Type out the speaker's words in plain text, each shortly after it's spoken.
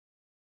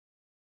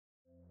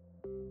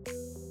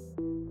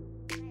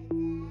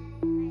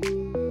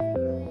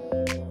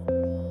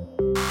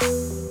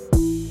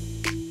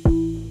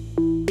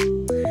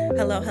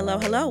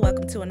Hello.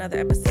 Welcome to another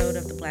episode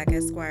of the Black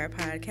Esquire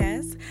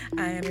podcast.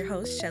 I am your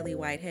host, Shelley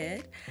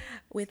Whitehead.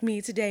 With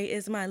me today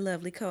is my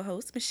lovely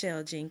co-host,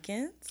 Michelle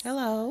Jenkins.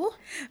 Hello.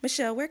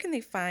 Michelle, where can they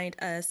find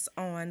us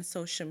on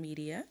social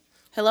media?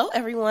 Hello,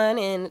 everyone,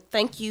 and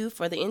thank you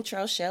for the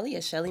intro, Shelley.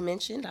 As Shelley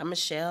mentioned, I'm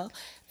Michelle,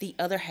 the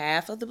other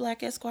half of the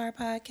Black Esquire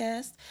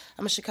podcast.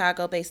 I'm a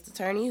Chicago-based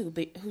attorney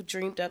who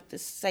dreamed up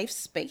this safe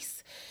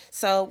space.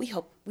 So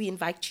we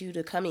invite you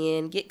to come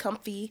in, get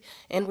comfy,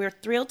 and we're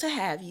thrilled to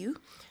have you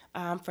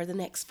for the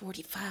next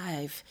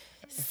 45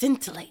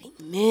 scintillating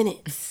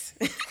minutes.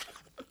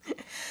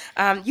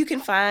 You can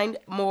find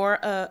more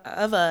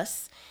of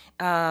us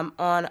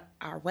on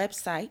our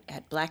website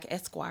at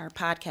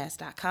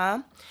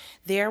blackesquirepodcast.com.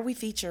 There we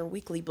feature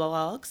weekly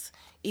blogs,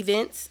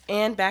 events,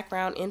 and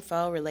background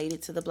info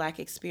related to the Black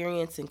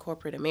experience in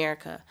corporate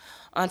America.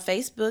 On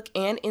Facebook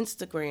and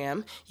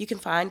Instagram, you can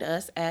find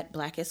us at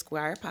Black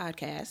Esquire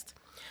Podcast.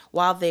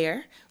 While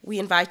there, we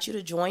invite you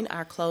to join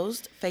our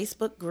closed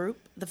Facebook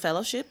group, The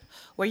Fellowship,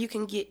 where you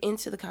can get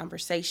into the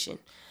conversation.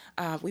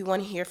 We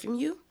want to hear from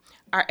you.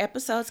 Our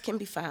episodes can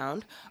be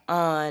found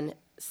on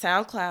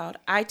SoundCloud,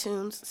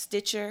 iTunes,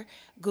 Stitcher,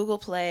 Google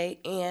Play,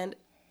 and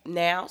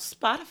now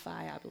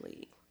Spotify, I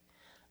believe.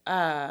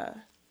 Not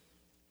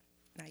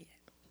yet.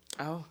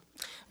 Oh,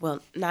 well,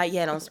 not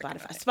yet on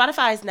Spotify.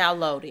 Spotify is now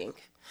loading.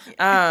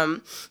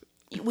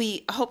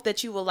 We hope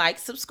that you will like,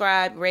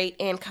 subscribe, rate,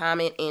 and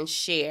comment, and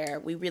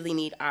share. We really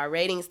need our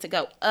ratings to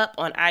go up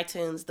on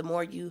iTunes. The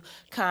more you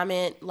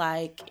comment,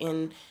 like,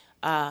 and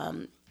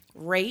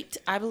rate,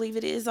 I believe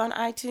it is on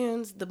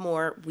iTunes, the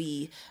more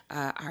we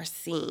are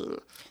seen.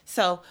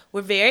 So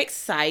we're very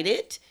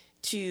excited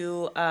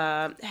to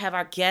have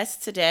our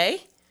guest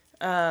today.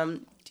 So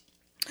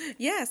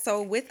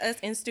with us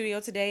in studio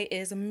today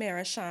is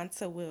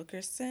MariShonta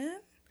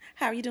Wilkerson.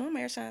 How are you doing,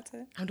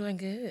 MariShonta? I'm doing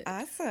good.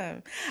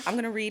 Awesome. I'm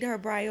going to read her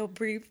bio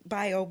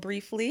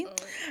briefly.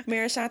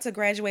 MariShonta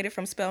graduated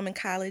from Spelman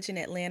College in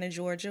Atlanta,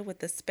 Georgia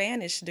with a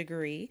Spanish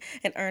degree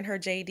and earned her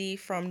JD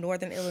from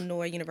Northern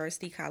Illinois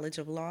University College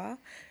of Law.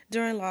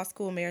 During law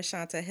school,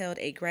 MariShonta held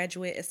a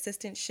graduate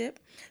assistantship,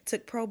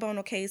 took pro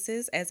bono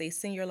cases as a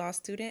senior law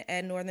student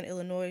at Northern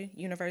Illinois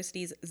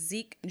University's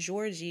Zeke,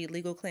 Giorgi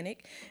Legal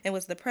Clinic, and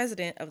was the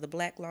president of the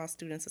Black Law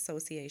Students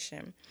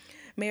Association.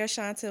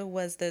 MariShonta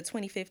was the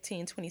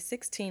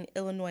 2015-2016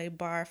 Illinois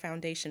Bar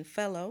Foundation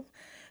Fellow.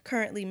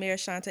 Currently,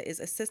 MariShonta is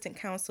Assistant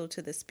Counsel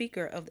to the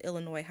Speaker of the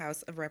Illinois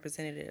House of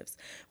Representatives,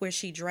 where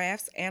she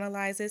drafts,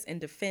 analyzes,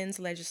 and defends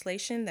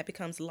legislation that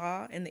becomes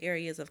law in the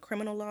areas of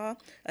criminal law,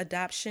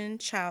 adoption,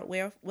 child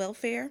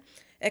welfare,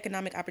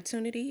 economic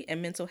opportunity, and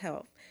mental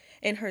health.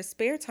 In her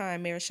spare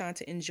time,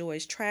 MariShonta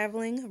enjoys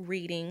traveling,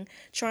 reading,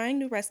 trying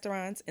new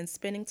restaurants, and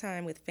spending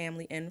time with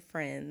family and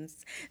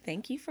friends.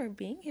 Thank you for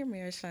being here,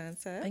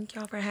 MariShonta. Thank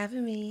y'all for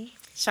having me.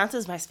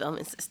 Shanta's my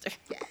Spelman sister.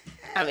 Yes.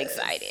 I'm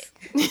excited.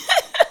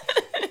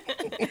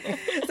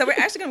 So we're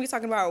actually going to be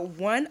talking about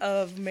one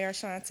of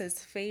MariShonta's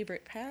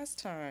favorite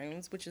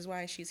pastimes, which is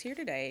why she's here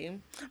today.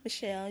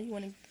 Michelle, you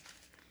want to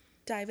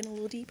dive in a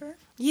little deeper?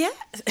 Yeah.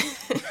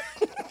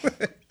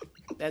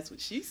 That's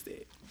what she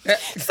said.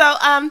 So,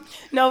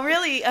 no,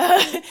 really,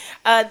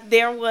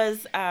 there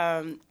was,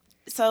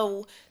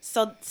 so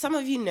some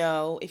of you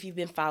know, if you've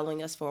been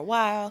following us for a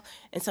while,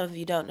 and some of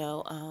you don't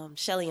know,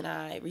 Shelley and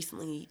I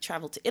recently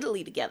traveled to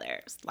Italy together.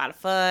 It was a lot of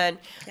fun.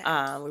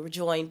 Yeah. We were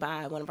joined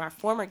by one of our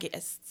former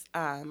guests,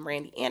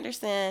 Randy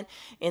Anderson,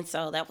 and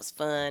so that was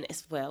fun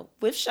as well.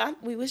 We wish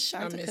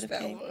Shonta could have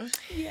came.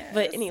 Yes.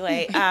 But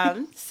anyway,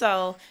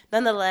 so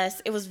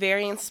nonetheless, it was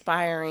very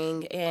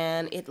inspiring,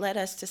 and it led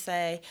us to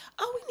say,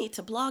 oh, we need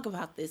to blog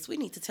about this. We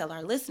need to tell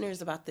our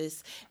listeners about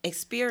this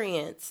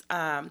experience.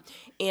 And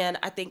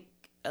I think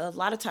a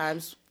lot of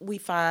times we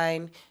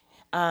find,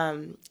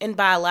 and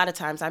by a lot of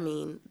times I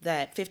mean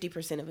that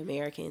 50% of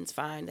Americans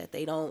find that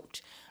they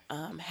don't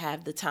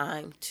have the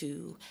time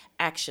to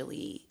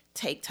actually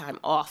take time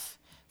off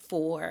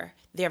for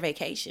their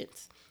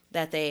vacations,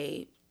 that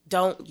they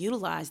don't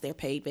utilize their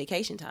paid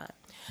vacation time.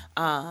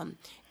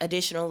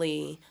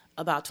 Additionally,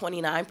 about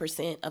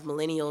 29% of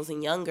millennials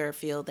and younger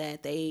feel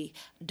that they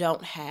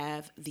don't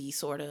have the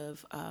sort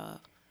of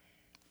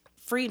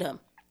freedom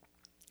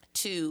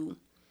to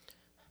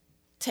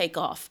take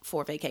off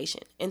for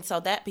vacation. And so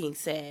that being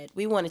said,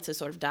 we wanted to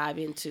sort of dive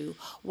into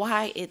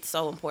why it's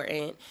so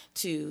important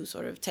to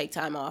sort of take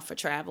time off for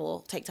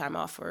travel, take time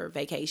off for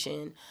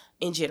vacation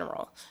in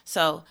general.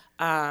 So,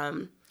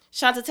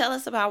 Shonta, tell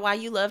us about why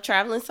you love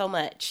traveling so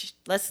much.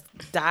 Let's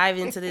dive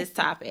into this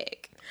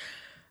topic.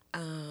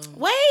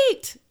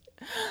 Wait!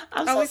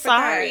 I'm so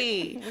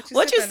sorry.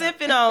 What you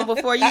sipping on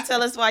before you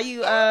tell us why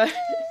you...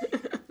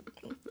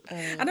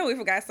 I know we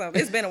forgot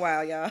something. It's been a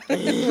while, y'all. I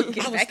was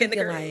thinking, I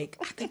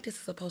think this is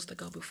supposed to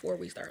go before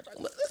we start.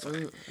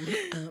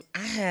 I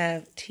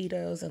have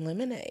Tito's and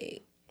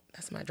lemonade.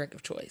 That's my drink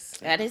of choice.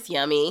 That is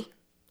yummy.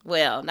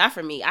 Well, not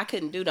for me. I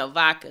couldn't do no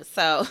vodka,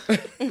 so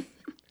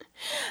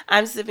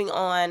I'm sipping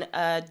on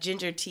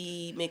ginger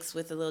tea mixed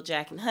with a little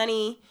Jack and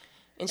honey.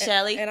 And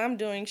Shelley? And I'm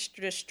doing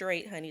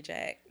straight honey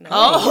Jack.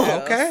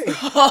 No okay.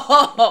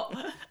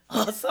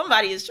 Oh,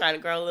 somebody is trying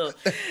to grow a little.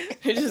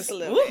 Just a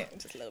little bit.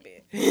 Just a little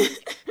bit.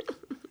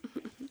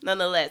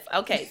 Nonetheless.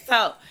 Okay,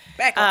 so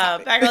Back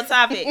on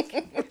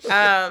topic.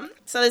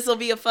 So this will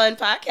be a fun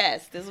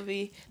podcast. This will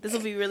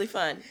be really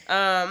fun.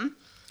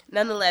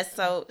 Nonetheless,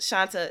 so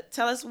Shonta,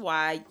 tell us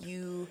why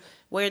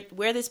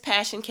where this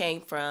passion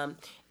came from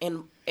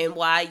and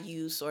why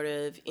you sort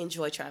of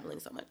enjoy traveling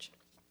so much.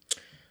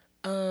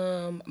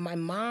 My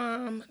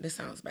mom, this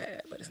sounds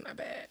bad, but it's not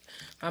bad.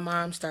 My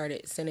mom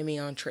started sending me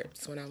on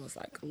trips when I was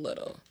like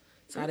little.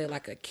 So I did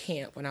like a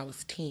camp when I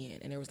was 10,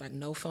 and there was like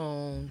no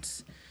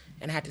phones,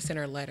 and I had to send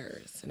her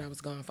letters, and I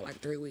was gone for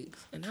like 3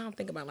 weeks. And now I'm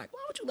thinking about like, why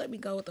would you let me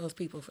go with those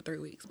people for 3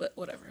 weeks? But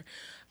whatever.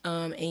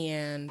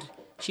 And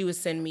she would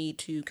send me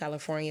to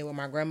California with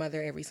my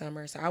grandmother every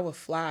summer. So I would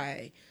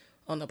fly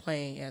on the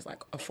plane as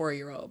like a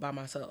 4-year-old by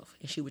myself,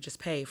 and she would just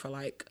pay for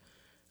like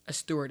a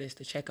stewardess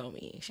to check on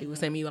me. She would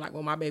send me like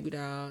with my baby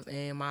dolls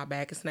and my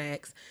bag of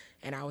snacks,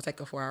 and I would take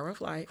a 4-hour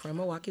flight from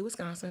Milwaukee,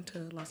 Wisconsin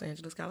to Los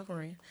Angeles,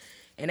 California.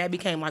 And that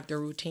became like the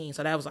routine.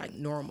 So that was like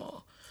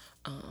normal.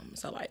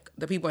 So like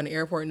the people in the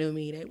airport knew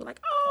me. They were like,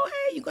 "Oh,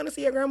 hey, you gonna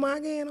see your grandma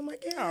again?" I'm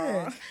like,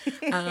 "Yeah."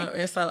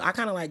 And so I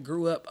kind of like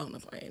grew up on the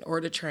plane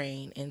or the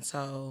train. And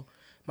so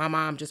my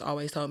mom just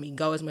always told me,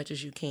 go as much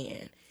as you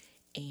can.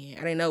 And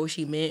I didn't know what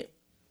she meant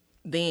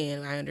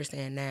then. I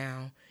understand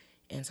now.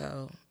 And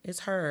so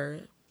it's her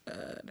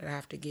that I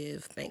have to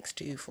give thanks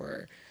to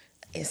for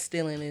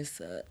instilling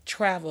this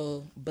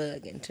travel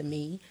bug into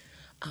me.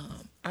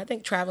 I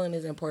think traveling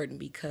is important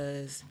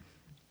because,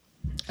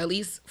 at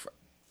least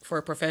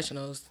for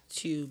professionals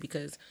too,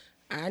 because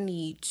I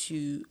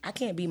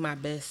can't be my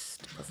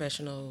best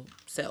professional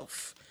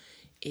self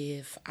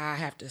if I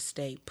have to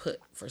stay put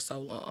for so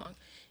long.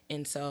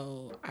 And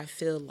so I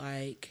feel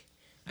like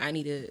I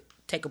need to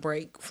take a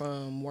break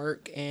from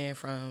work and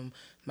from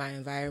my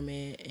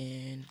environment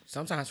and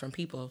sometimes from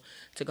people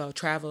to go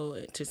travel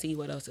to see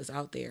what else is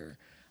out there,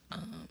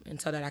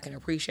 and so that I can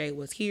appreciate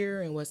what's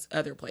here and what's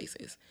other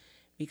places.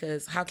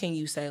 Because how can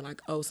you say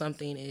like, oh,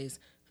 something is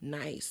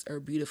nice or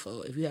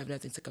beautiful if you have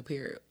nothing to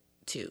compare it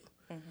to?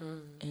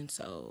 Mm-hmm. And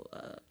so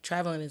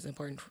traveling is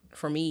important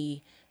for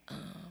me.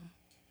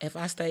 If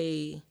I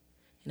stay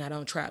and I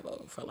don't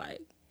travel for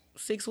like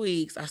 6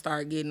 weeks, I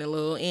start getting a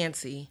little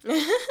antsy.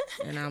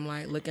 And I'm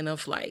like looking up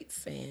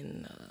flights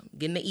and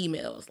getting the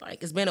emails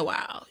like, it's been a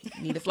while.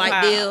 You need a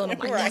flight deal? And I'm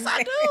like, yes,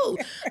 I do.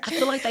 I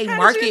feel like they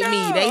market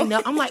me. They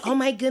know. I'm like, oh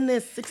my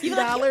goodness,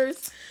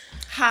 $60.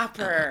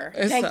 Hopper,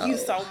 thank you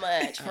so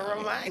much for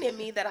reminding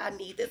me that I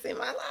need this in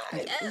my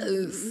life.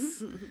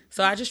 Yes.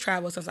 So I just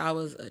traveled since I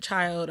was a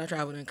child. I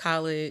traveled in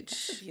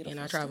college, and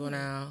I travel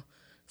now.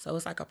 So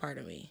it's like a part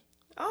of me.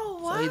 Oh,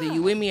 wow. So either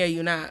you with me or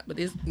you not, but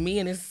it's me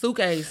and this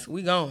suitcase,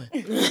 we going.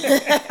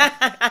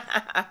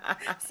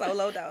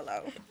 Solo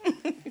dolo.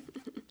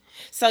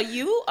 So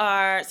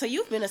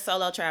you've been a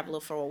solo traveler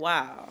for a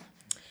while.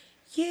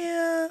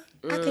 Yeah,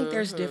 I think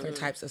there's different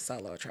types of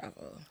solo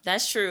travel.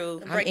 That's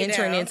true. I'm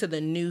entering into the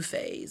new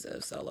phase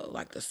of solo,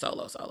 like the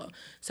solo.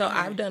 So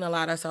I've done a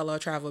lot of solo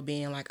travel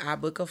being like, I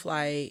book a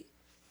flight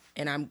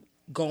and I'm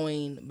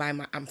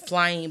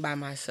flying by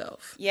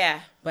myself. Yeah.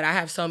 But I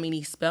have so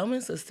many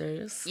Spelman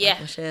sisters, like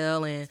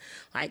Michelle, and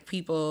like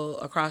people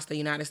across the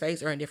United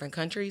States or in different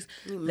countries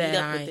that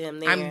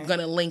I'm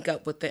gonna link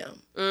up with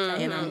them,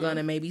 and I'm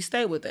gonna maybe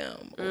stay with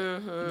them.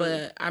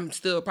 But I'm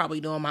still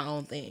probably doing my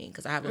own thing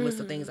because I have a list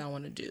of things I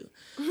want to do.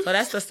 So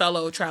that's the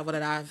solo travel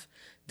that I've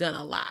done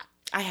a lot.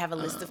 I have a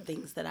list of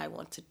things that I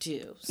want to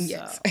do. So.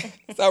 Yes.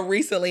 So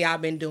recently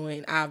I've been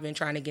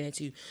trying to get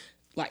into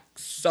like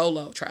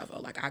solo travel.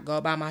 Like I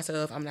go by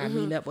myself. I'm not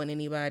meeting up with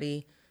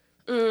anybody.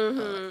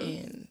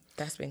 And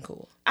that's been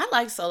cool. I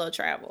like solo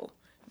travel.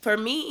 For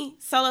me,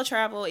 solo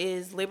travel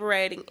is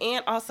liberating,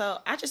 and also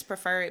I just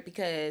prefer it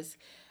because,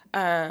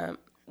 well,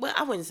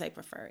 I wouldn't say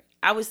prefer it.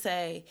 I would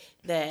say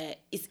that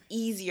it's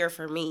easier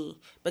for me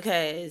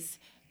because,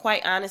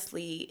 quite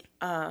honestly,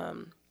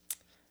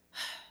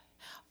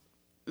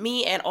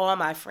 me and all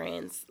my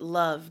friends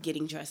love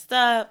getting dressed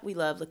up. We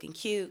love looking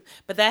cute.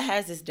 But that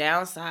has this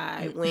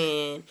downside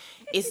when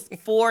it's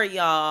for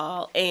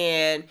y'all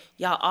and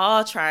y'all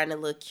all trying to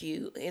look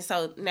cute. And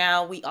so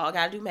now we all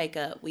got to do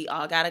makeup. We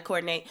all got to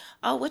coordinate.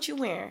 Oh, what you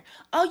wearing?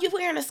 Oh, you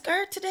wearing a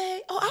skirt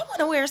today? Oh, I want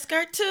to wear a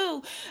skirt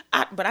too.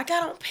 But I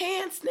got on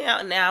pants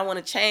now. Now I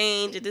want to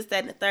change and this,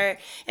 that, and the third.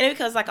 And it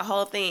becomes like a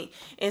whole thing.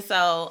 And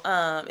so,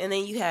 and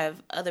then you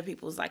have other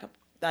people's like,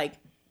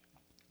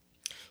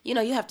 you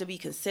know, you have to be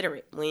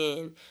considerate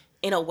when,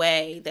 in a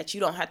way that you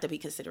don't have to be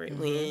considerate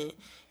when,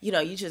 you know,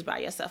 you just by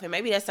yourself. And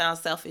maybe that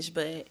sounds selfish,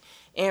 but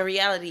in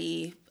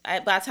reality, by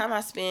the time I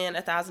spend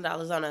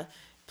 $1,000 on a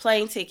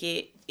plane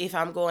ticket, if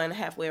I'm going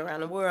halfway around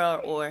the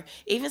world, or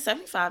even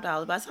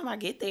 $75, by the time I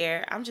get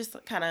there, I'm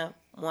just kind of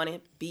want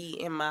to be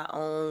in my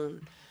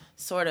own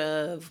sort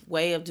of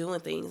way of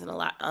doing things on a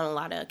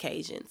lot of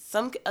occasions.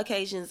 Some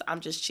occasions I'm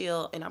just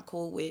chill and I'm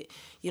cool with,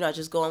 you know,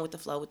 just going with the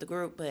flow with the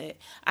group. But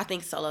I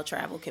think solo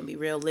travel can be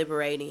real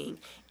liberating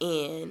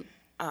and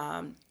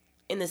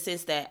in the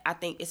sense that I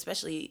think,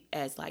 especially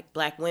as like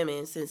Black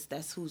women, since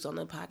that's who's on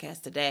the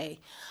podcast today,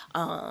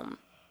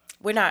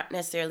 we're not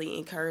necessarily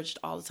encouraged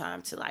all the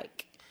time to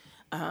like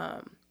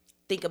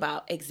think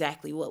about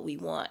exactly what we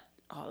want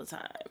all the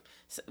time.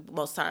 So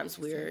most times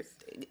we're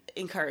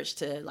encouraged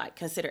to like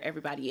consider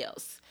everybody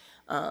else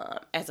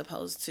as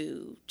opposed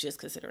to just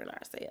considering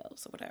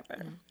ourselves or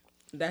whatever.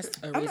 That's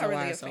a reason I'm not why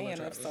really I a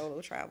fan of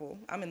solo travel.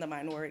 I'm in the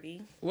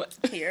minority. What?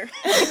 Here?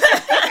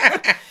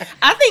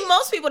 I think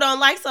most people don't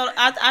like solo.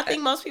 I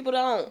think most people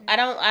don't. I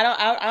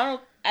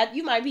don't.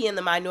 You might be in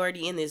the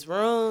minority in this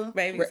room.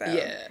 Maybe so.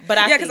 Yeah. But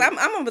because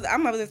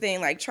I'm of the thing,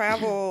 like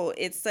travel,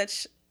 it's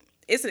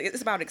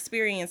about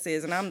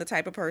experiences, and I'm the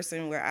type of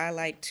person where I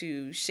like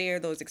to share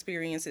those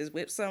experiences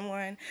with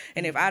someone.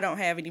 And if I don't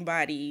have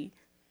anybody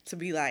to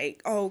be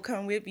like, oh,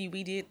 come with me,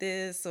 we did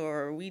this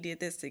or we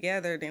did this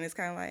together, then it's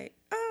kind of like,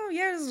 oh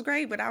yeah, this is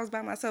great, but I was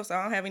by myself, so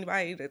I don't have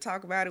anybody to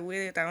talk about it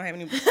with. I don't have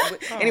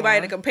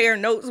anybody to compare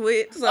notes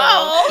with.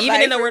 So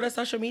even in the world of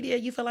social media,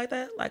 you feel like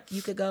that? Like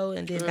you could go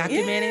and then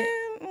document it?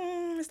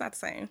 It's not the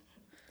same.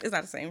 It's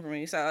not the same for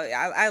me. So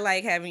I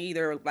like having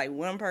either like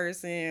one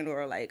person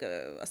or like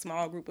a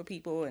small group of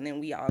people, and then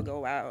we all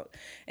go out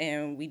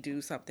and we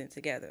do something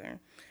together.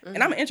 Mm-hmm.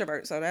 And I'm an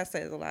introvert, so that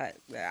says a lot.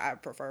 That I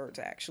prefer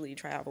to actually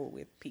travel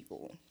with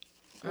people.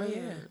 Oh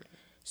yeah.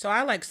 So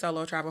I like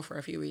solo travel for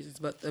a few reasons,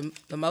 but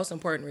the most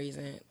important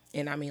reason,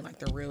 and I mean like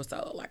the real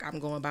solo, like I'm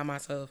going by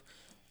myself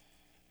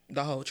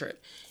the whole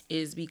trip,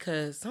 is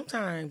because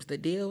sometimes the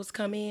deals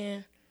come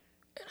in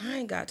and I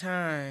ain't got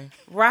time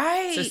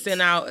to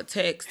send out a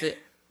text to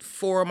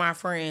 4 of my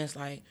friends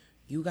like,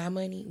 you got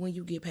money when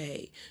you get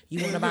paid.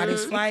 You want to buy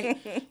this flight?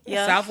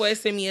 Yeah.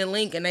 Southwest sent me a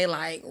link and they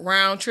like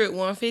round trip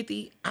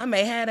 $150. I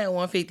may have that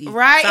 $150.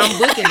 Right. So I'm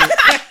booking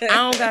it. I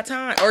don't got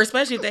time. Or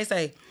especially if they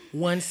say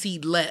 1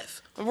 seat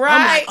left. Right.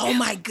 I'm like, oh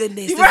my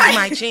goodness, this is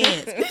my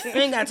chance. I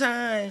ain't got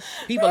time.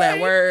 People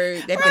at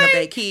work, they picking up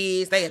their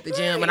kids, they at the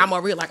gym, and I'm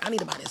over here like, I need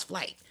to buy this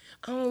flight.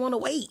 I don't want to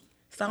wait.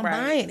 So I'm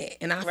buying it.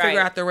 And I figure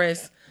out the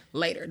rest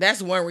later.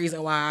 That's one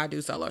reason why I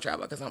do solo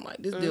travel, because I'm like,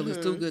 this deal is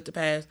too good to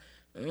pass.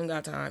 I ain't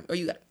got time. Or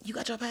you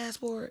got your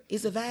passport?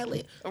 Is it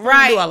valid?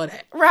 I do all of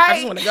that. I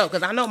just want to go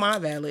because I know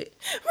mine valid.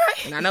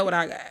 Right. And I know what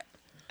I got.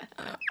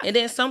 And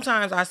then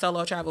sometimes I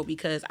solo travel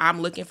because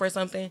I'm looking for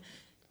something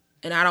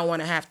and I don't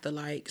want to have to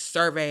like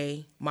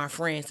survey my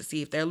friends to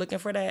see if they're looking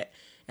for that.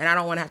 And I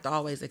don't want to have to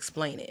always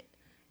explain it.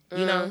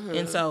 You know?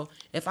 And so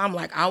if I'm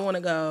like, I want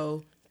to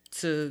go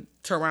to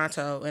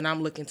Toronto and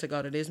I'm looking to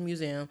go to this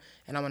museum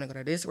and I want to go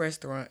to this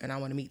restaurant and I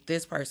want to meet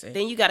this person,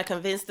 then you got to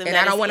convince them and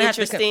that I don't it's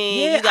interesting.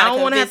 Yeah, you gotta I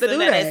don't want to have to do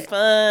that. It's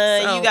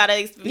fun. So, you got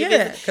to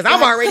because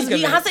I'm already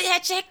Beyonce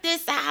had checked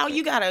this out.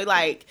 You got to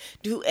like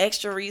do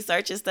extra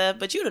research and stuff,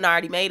 but you done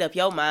already made up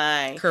your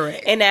mind.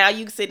 Correct. And now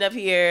you sitting up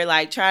here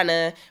like trying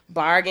to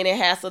bargain and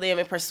hassle them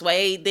and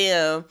persuade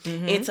them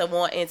into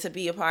wanting to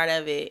be a part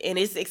of it, and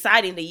it's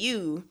exciting to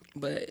you,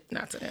 but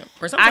not to them.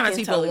 Or sometimes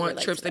people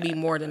want trips to be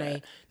more than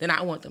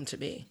I want them to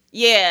be.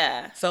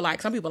 Yeah. So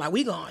like some people are like,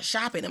 we going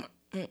shopping.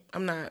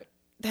 I'm not.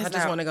 I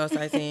just want to go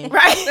sightseeing.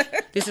 Right.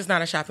 This is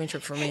not a shopping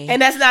trip for me.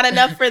 And that's not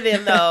enough for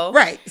them though.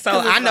 Right. So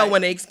I know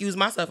when to excuse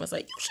myself and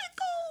say, you should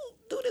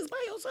go do this by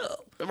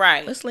yourself.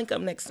 Right. Let's link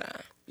up next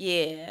time.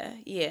 Yeah,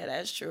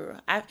 that's true.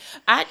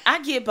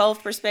 I get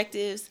both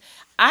perspectives.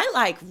 I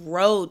like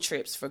road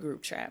trips for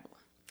group travel.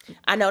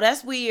 I know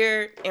that's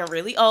weird and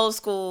really old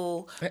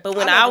school, but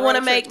when I want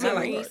to make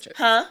memories,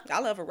 I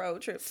love a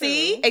road trip.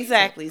 See,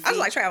 exactly. I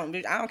like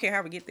traveling. I don't care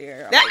how we get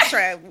there. I like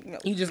travel.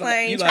 You just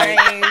plane,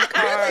 train,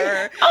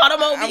 car,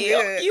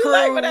 automobile. You Cruise,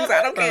 like whatever.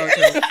 I don't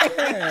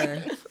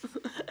care.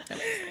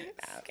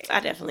 I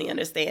definitely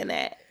understand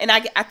that, and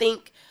I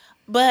think,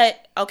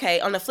 but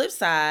okay. On the flip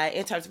side,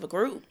 in terms of a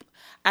group,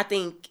 I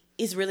think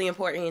it's really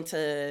important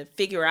to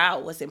figure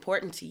out what's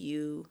important to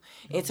you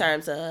in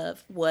terms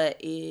of what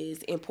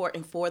is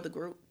important for the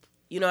group.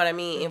 You know what I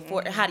mean?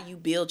 And how do you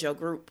build your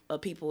group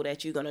of people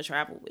that you're going to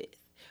travel with,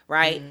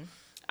 right?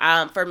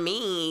 For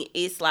me,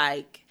 it's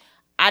like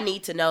I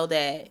need to know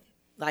that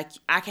like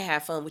I can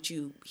have fun with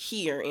you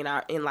here in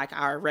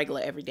our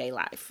regular everyday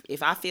life.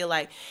 If I feel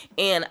like,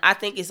 and I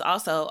think it's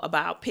also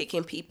about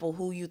picking people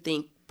who you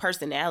think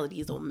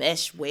personalities will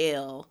mesh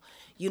well,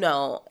 you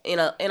know, in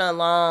a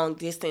long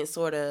distance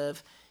sort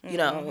of, you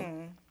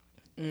know,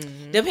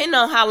 depending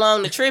on how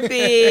long the trip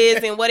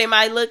is and what it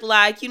might look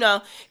like, you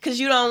know, because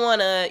you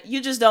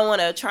just don't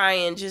want to try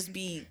and just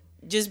be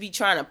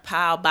trying to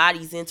pile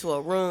bodies into a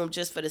room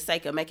just for the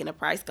sake of making the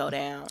price go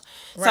down.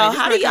 Right. So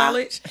how do y'all?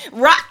 College?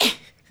 Right.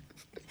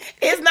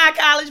 It's not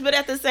college, but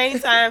at the same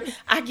time,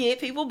 I get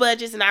people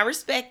budgets and I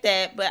respect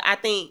that. But I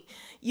think,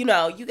 you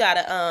know, you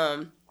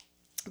gotta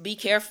be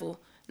careful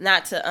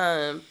not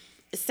to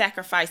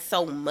sacrifice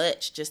so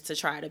much just to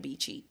try to be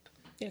cheap.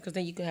 Yeah, because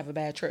then you can have a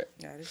bad trip.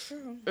 That is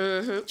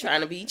true.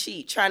 Trying to be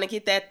cheap, trying to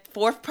get that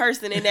fourth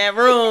person in that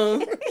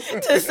room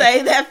to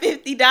save that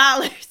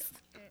 $50.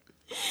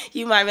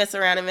 You might mess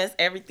around and mess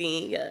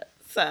everything up.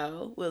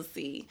 So we'll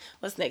see.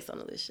 What's next on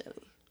the list,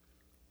 Shelley?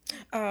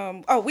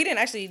 We didn't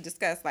actually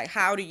discuss like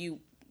how do you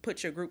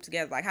put your group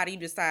together? Like, how do you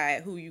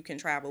decide who you can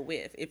travel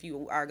with if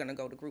you are going to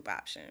go the group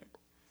option?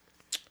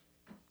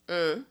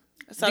 So,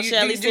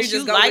 Shelley, do you since just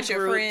you go like with your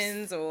groups,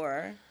 friends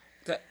or?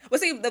 Well,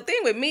 see, the thing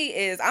with me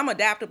is I'm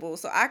adaptable,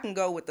 so I can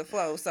go with the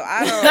flow. So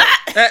I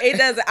don't. It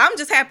doesn't. I'm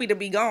just happy to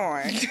be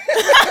gone.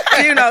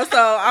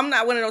 So I'm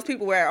not one of those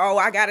people where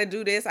I got to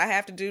do this, I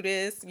have to do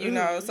this.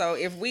 Know. So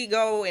if we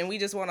go and we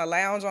just want to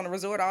lounge on the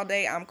resort all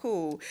day, I'm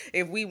cool.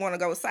 If we want to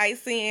go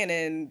sightseeing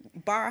and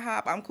bar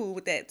hop, I'm cool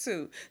with that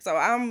too. So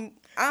I'm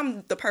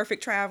the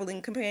perfect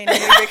traveling companion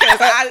because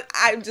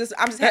I'm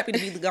just happy to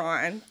be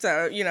gone.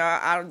 So,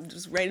 I'm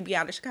just ready to be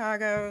out of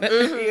Chicago.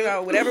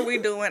 Whatever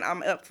we're doing,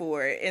 I'm up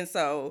for it. And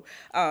so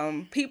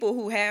people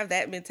who have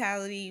that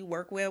mentality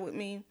work well with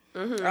me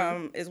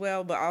as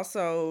well. But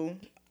also,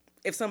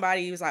 if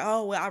somebody was like,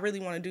 oh, well, I really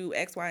want to do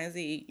X, Y, and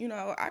Z,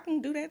 I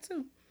can do that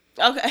too.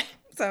 Okay.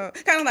 So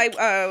kind of like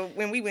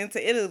when we went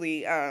to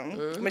Italy,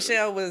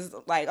 Michelle was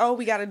like, oh,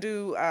 we got to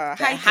do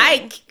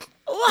hike.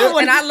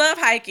 And I love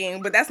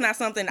hiking, but that's not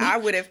something I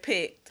would have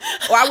picked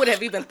or I would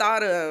have even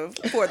thought of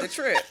for the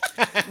trip.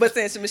 But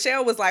since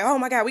Michelle was like, oh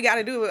my God, we got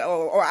to do it,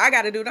 or I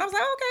got to do it, I was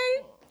like,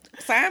 okay,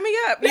 sign me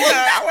up.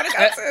 I want to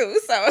go too.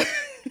 So,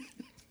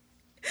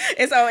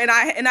 and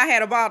I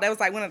had a ball. That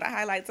was like one of the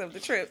highlights of the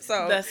trip.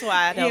 So that's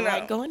why I don't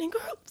like going in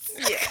groups.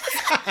 Yeah.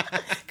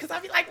 Because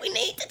I'll be like, we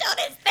need to do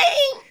this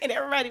thing. And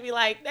everybody be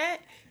like, that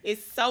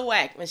is so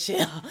whack,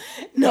 Michelle.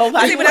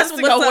 Nobody wants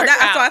to go work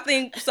out. So I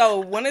think,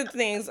 one of the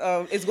things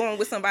is going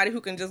with somebody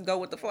who can just go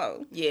with the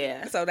flow.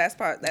 Yeah. So that's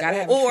part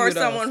that. Or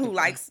someone who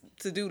likes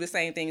to do the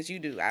same things you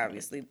do.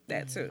 Obviously,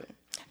 that too.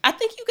 I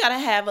think you got to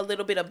have a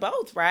little bit of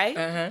both, right?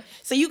 Uh-huh.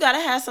 So you got to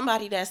have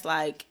somebody that's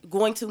like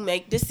going to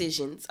make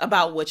decisions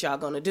about what y'all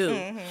going to do.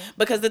 Mm-hmm.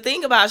 Because the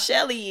thing about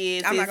Shelley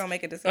is... I'm not going to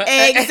make a decision.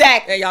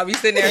 Exactly. Y'all be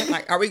sitting there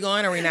like, are we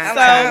going or are we not?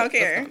 I don't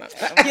care. You're like,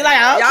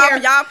 I don't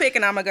care. Y'all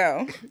picking, I'm going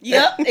to go.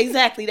 Yep,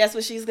 exactly. That's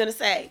what she's going to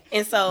say.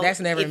 And so that's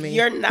never me.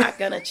 You're not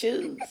going to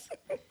choose.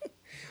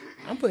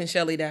 I'm putting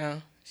Shelley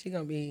down. She's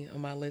going to be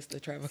on my list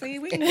of travel. See,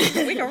 we can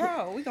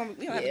roll. We gonna have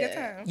a good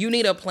time. You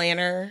need a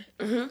planner /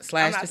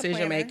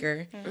 decision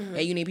maker. Mm-hmm.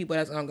 And you need people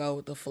that's going to go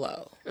with the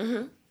flow.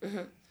 Mm-hmm. Mm-hmm.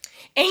 And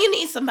you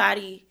need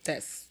somebody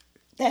that's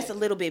a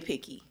little bit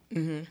picky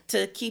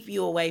to keep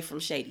you away from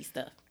shady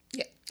stuff.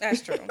 Yeah,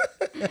 that's true.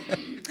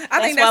 I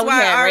think that's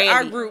why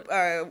our group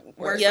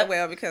works so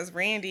well because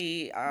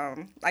Randy,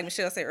 like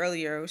Michelle said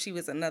earlier, she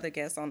was another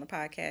guest on the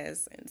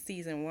podcast in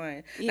season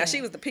 1. Yeah. Now she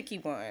was the picky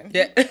one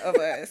of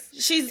us.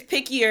 She's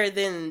pickier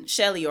than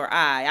Shelley or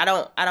I. I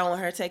don't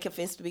want her to take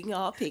offense to being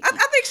all picky.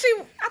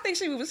 I think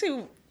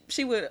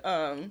she would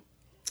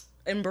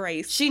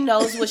embrace. She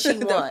knows what she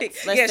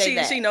wants. Let's say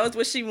that. She knows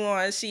what she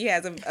wants. She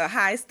has a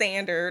high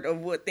standard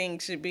of what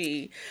things should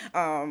be.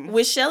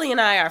 Which Shelley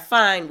and I are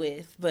fine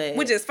with, but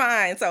which is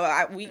fine. So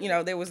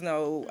there was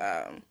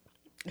no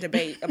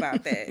debate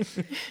about that.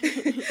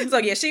 So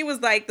yeah, she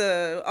was like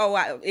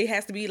it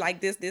has to be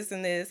like this,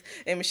 and this.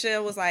 And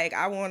Michelle was like,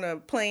 I want to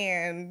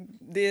plan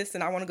this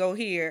and I want to go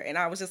here. And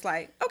I was just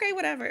like, okay,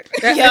 whatever.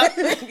 Yep.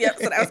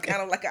 So that was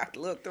kind of like our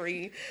little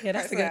 3. Yeah,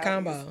 that's a good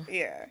combo.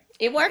 Yeah.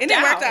 It worked out. And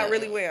it worked out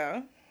really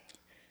well.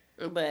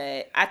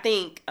 But I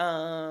think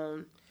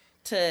I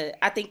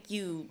think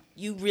you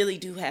really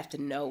do have to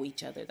know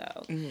each other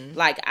though. Mm-hmm.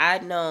 Like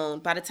I'd known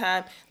by the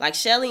time like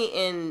Shelley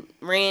and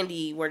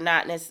Randy were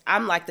not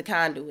I'm like the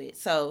conduit.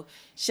 So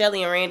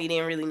Shelley and Randy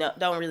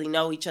don't really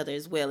know each other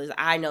as well as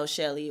I know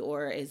Shelley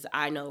or as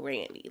I know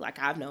Randy. Like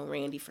I've known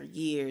Randy for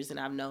years and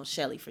I've known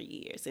Shelley for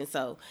years. And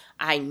so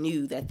I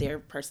knew that their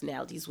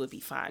personalities would be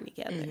fine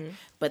together. Mm-hmm.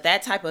 But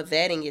that type of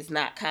vetting is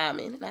not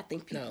common. And I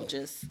think people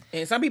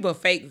and some people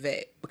fake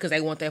vet because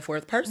they want that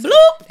fourth person.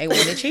 Bloop! They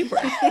want it cheaper.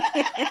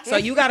 So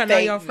you got to know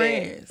your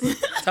friends.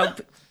 So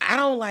I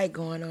don't like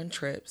going on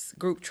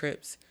group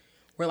trips,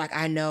 where like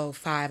I know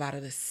 5 out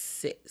of the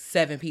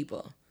 7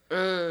 people.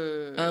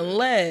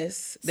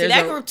 Unless there's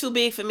that group too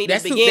big for me to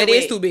begin with. That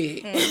is too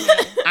big.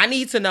 Mm-hmm. I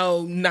need to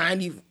know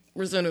 90%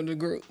 of the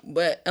group.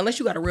 But unless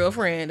you got a real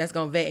friend that's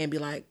gonna vet and be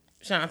like,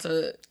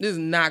 Shonta, this is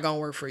not gonna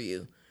work for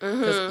you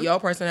because your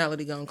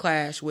personality gonna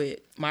clash with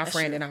my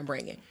friend that I'm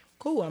bringing.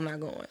 Cool, I'm not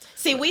going.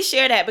 See, we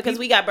share that because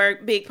we got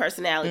big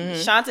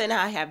personalities. Shonta and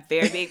I have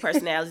very big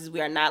personalities.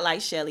 We are not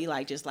like Shelley,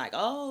 like just like,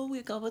 oh,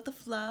 we go with the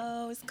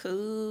flow. It's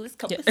cool. It's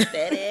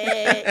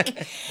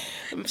copacetic.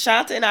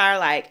 Shonta and I are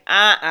like,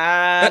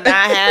 not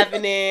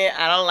having it.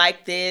 I don't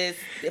like this.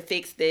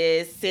 Fix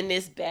this. Send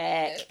this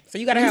back. So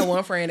you got to have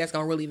one friend that's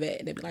going to really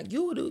vet. They'll be like,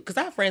 you do. Because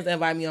I have friends that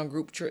invite me on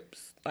group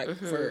trips, like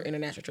for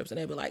international trips. And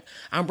they'll be like,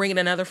 I'm bringing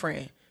another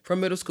friend from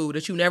middle school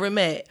that you never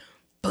met.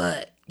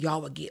 But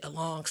y'all would get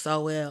along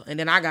so well. And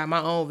then I got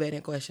my own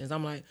vetting questions.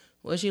 I'm like,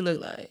 what she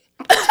look like?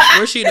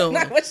 What's she doing?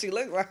 Not what she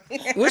look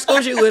like. What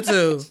school she went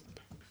to?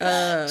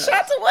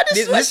 Shonta, what does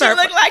she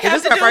look like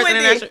have to do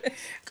with it?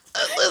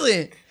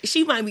 Listen,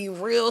 she might be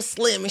real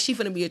slim and she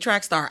finna be a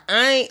track star.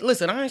 I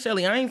ain't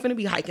Shelley. I ain't finna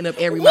be hiking up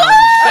every mountain.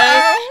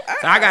 Okay?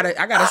 So I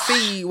gotta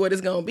see what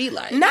it's gonna be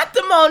like. Not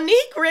the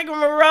Monique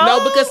rigmarole.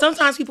 No, because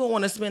sometimes people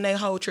want to spend their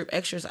whole trip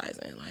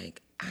exercising.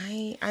 Like,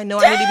 I know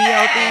I need to be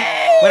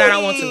healthy, but I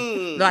don't want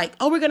to. Like,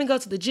 oh, we're going to go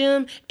to the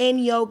gym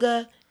and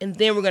yoga, and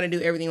then we're going to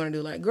do everything you want to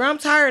do. Like, girl, I'm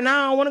tired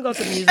now. I don't want to go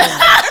to the museum.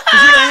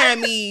 Because you done had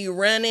me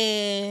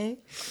running,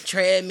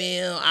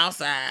 treadmill,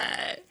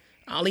 outside.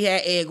 I only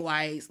had egg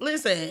whites.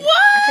 Listen, what?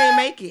 I can't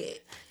make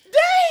it.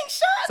 Dang,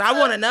 Shonta. So I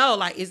want to know,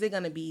 like, is it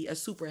going to be a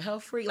super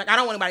health freak? Like, I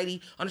don't want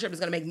anybody on the trip that's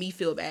going to make me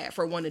feel bad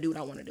for wanting to do what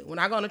I want to do. When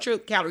I go on a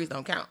trip, calories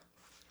don't count.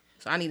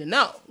 So I need to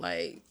know,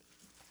 like,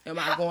 am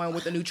I going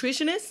with a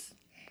nutritionist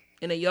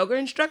and a yoga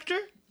instructor?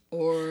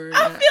 Or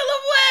I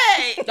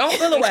feel away. Don't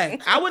feel away.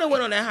 I would have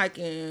went on that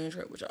hiking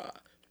trip with y'all.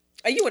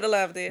 You would have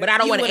loved it. But I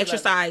don't want to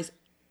exercise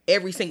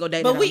every single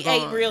day. But we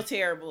ate real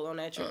terrible on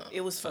that trip. It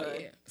was fun.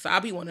 Yeah. So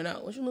I'll be wanting to know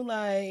what you look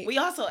like. We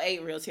also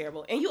ate real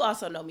terrible. And you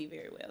also know me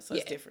very well, so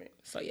it's different.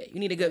 So yeah, you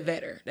need a good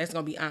vetter. That's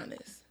going to be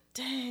honest.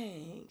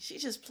 Dang, she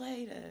just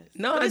played us.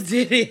 No, I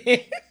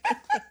didn't.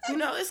 You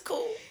know, it's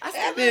cool.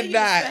 I did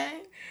not.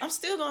 I'm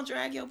still going to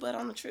drag your butt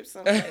on the trip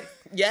someday.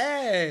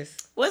 Yes.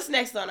 What's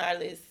next on our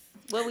list?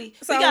 We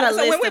got a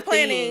list when we're of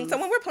planning, things. so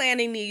when we're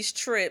planning these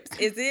trips,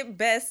 is it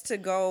best to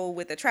go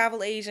with a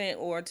travel agent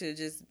or to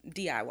just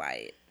DIY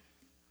it,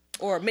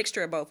 or a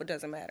mixture of both? It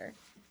doesn't matter.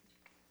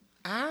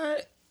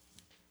 I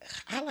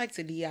like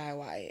to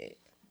DIY it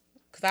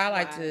because I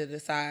like to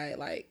decide,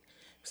 like,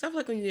 stuff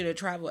like when you need a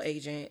travel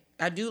agent.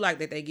 I do like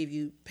that they give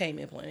you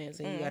payment plans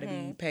and you got to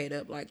be paid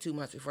up like 2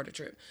 months before the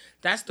trip.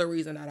 That's the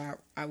reason that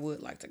I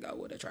would like to go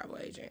with a travel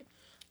agent.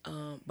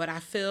 But I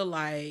feel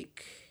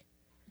like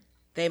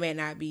they may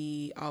not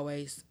be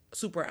always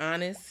super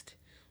honest,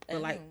 but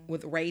like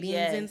with ratings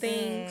and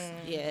things.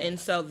 Yeah. And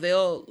so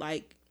they'll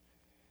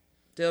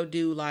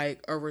do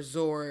like a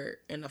resort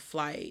and a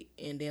flight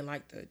and then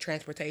like the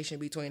transportation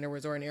between the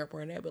resort and the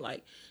airport, and they'll be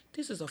like,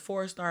 this is a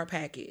 4-star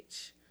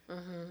package.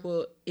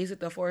 Well, is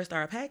it the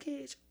 4-star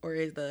package or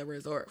is the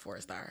resort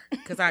 4-star?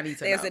 Because I need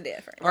to know. There's a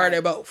difference. Or are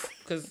they both?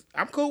 Because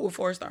I'm cool with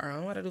 4-star. I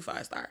don't want to do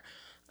 5-star.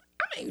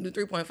 I may even do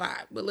 3.5.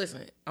 But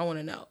listen, I want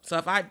to know. So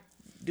if I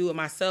do it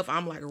myself,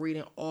 I'm like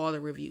reading all the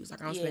reviews.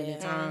 Like I'm spending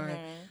time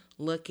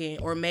looking,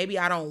 or maybe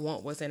I don't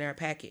want what's in their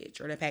package,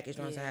 or their package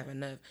don't have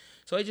enough.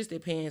 So it just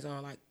depends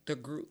on like the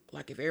group.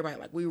 Like if everybody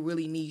like we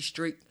really need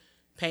strict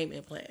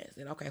payment plans,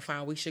 then okay,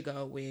 fine, we should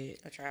go with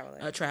a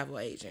travel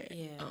agent.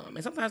 Yeah.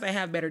 And sometimes they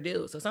have better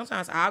deals. So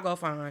sometimes I'll go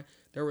find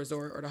the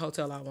resort or the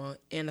hotel I want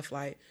and the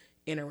flight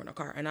in a rental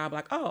car, and I'll be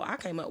like, oh, I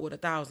came up with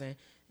 $1,000,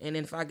 and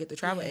then if I get the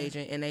travel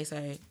agent and they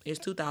say it's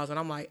 $2,000,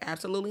 I'm like,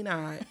 absolutely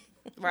not.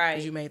 Right.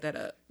 Because you made that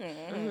up.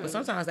 But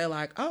sometimes they're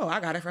like, oh, I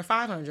got it for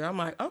 $500. I'm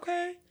like,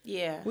 okay.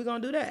 Yeah. We're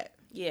going to do that.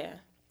 Yeah.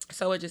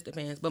 So it just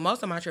depends. But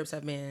most of my trips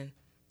have been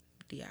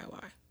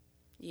DIY.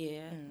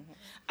 Yeah.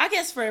 I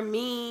guess for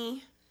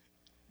me,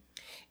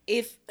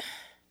 if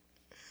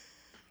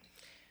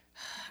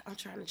I'm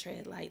trying to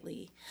tread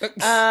lightly,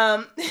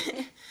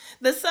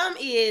 the sum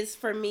is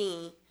for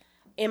me,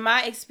 in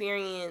my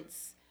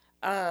experience,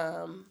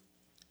 I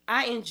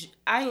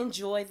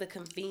enjoy the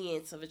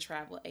convenience of a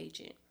travel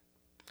agent.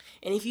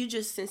 And if you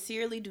just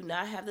sincerely do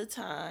not have the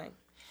time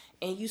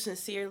and you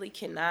sincerely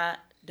cannot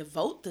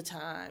devote the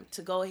time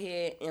to go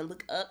ahead and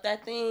look up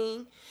that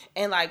thing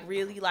and like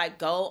really like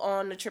go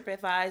on the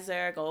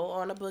TripAdvisor, go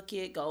on a Book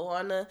It, go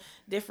on the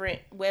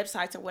different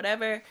websites or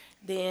whatever,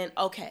 then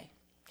okay,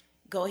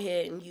 go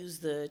ahead and use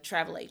the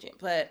travel agent.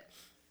 But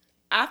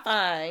I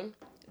find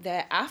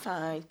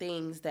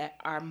things that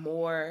are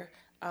more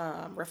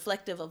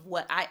reflective of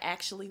what I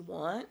actually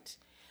want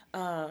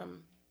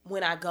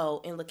when I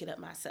go and look it up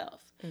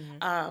myself.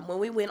 When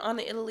we went on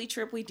the Italy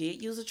trip, we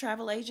did use a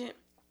travel agent,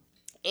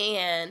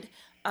 and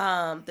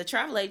the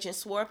travel agent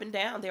swore up and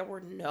down there were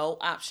no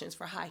options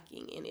for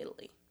hiking in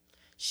Italy.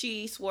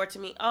 She swore to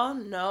me, oh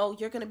no,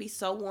 you're going to be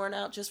so worn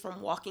out just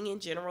from walking in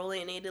general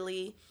in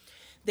Italy.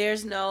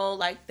 There's no,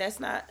 like, that's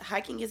not,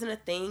 hiking isn't a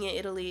thing in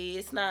Italy.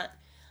 It's not,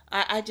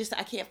 I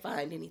can't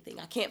find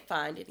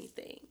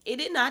anything. It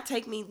did not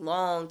take me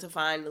long to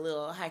find the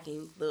little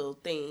hiking little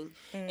thing.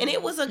 And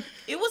it was like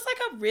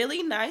a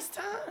really nice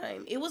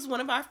time. It was one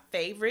of our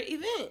favorite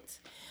events.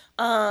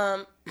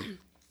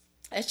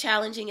 As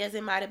challenging as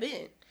it might have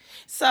been.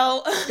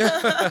 So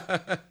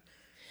I'd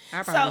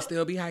probably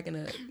still be hiking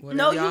up.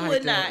 No, you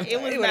would not. It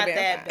was not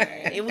that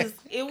bad.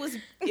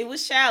 It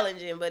was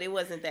challenging, but it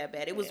wasn't that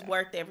bad. It was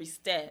worth every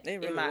step,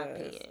 really in my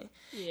opinion.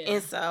 Yeah.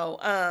 And so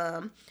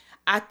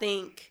I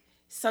think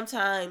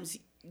sometimes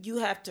you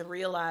have to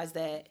realize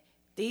that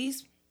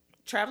these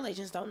travel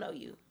agents don't know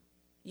you.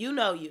 You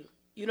know you.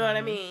 You know what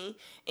I mean?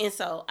 And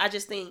so I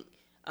just think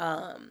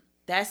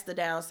that's the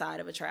downside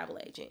of a travel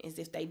agent, is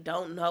if they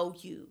don't know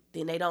you,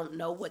 then they don't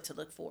know what to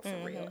look for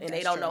real. And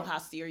they don't know how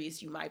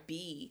serious you might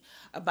be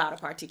about a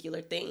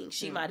particular thing.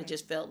 She might have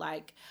just felt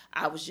like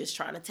I was just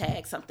trying to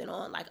tag something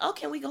on, like, oh,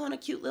 can we go on a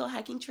cute little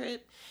hiking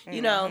trip?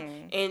 You know,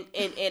 and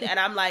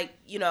I'm like,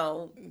 you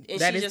know. And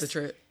that is the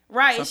trip.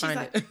 Right. So and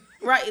she's like,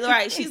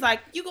 right. She's like,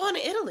 you going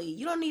to Italy.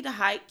 You don't need to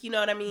hike. You know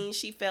what I mean?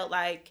 She felt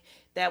like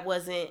that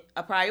wasn't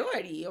a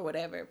priority or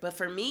whatever. But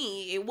for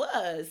me, it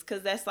was,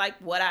 because that's like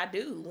what I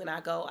do when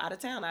I go out of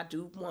town. I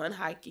do one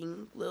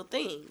hiking little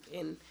thing.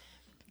 And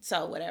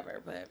So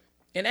whatever, but.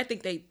 And I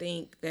think they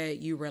think that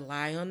you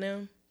rely on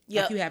them.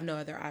 Yep. Like you have no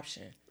other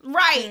option.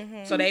 Right.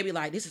 Mm-hmm. So they be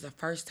like, this is a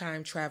first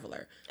time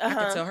traveler. I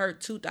can tell her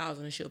 $2,000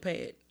 and she'll pay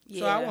it.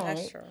 So I won't.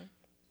 That's true.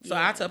 So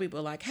I tell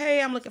people like,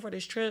 hey, I'm looking for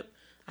this trip.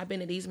 I've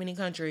been to these many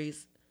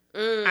countries.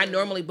 I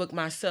normally book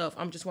myself.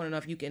 I'm just want to know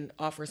if you can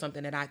offer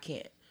something that I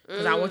can't.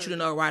 Because I want you to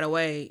know right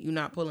away you're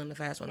not pulling the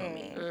fast one on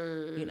me.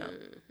 You know.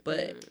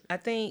 But I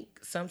think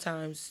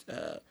sometimes,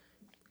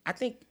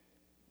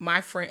 my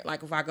friend,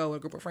 like if I go with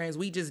a group of friends,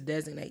 we just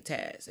designate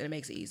tasks and it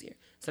makes it easier.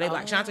 So they be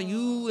like, Shanta,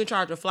 you in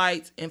charge of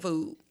flights and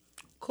food.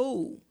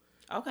 Cool.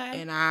 Okay.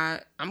 And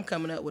I'm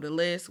coming up with a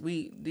list.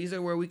 These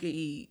are where we could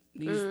eat.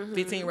 These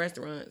 15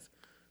 restaurants.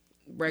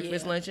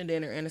 Breakfast, lunch, and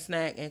dinner, and a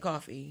snack and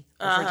coffee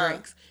for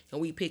drinks.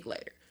 And we pick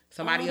later.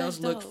 Somebody else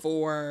looked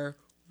for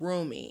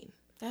rooming.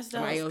 That's dope.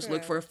 Somebody else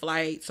looked for a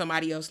flight.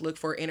 Somebody else looked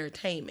for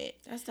entertainment.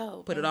 That's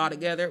dope. Put it all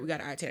together. We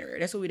got an itinerary.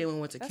 That's what we did when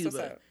we went to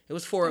Cuba. It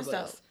was 4 of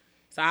us. Dope.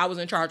 So I was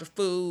in charge of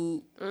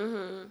food.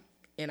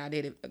 And I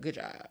did a good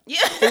job.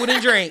 Yeah. Food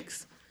and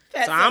drinks.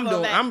 That's so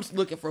I'm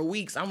looking for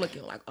weeks. I'm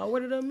looking like, oh, where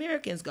do the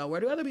Americans go?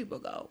 Where do other people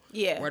go?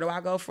 Yeah. Where do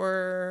I go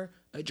for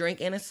a drink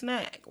and a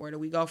snack? Where do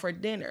we go for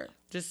dinner?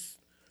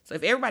 So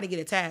if everybody get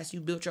a task,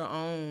 you built your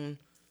own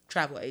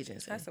travel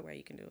agency. That's the way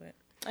you can do it.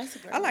 That's a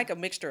great I like a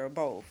mixture of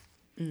both.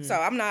 So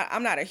I'm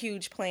not a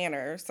huge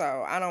planner,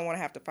 so I don't want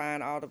to have to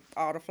find all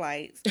the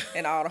flights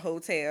and all the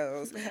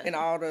hotels and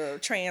all the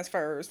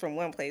transfers from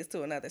one place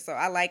to another. So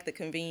I like the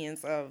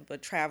convenience of a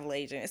travel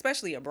agent,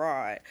 especially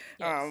abroad,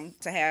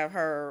 to have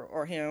her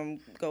or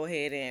him go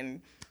ahead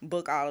and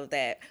book all of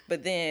that.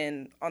 But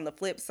then on the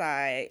flip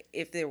side,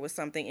 if there was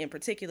something in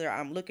particular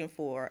I'm looking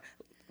for,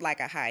 like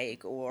a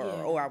hike or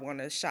I want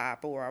to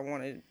shop or I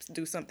want to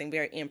do something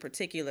very in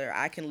particular,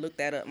 I can look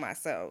that up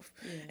myself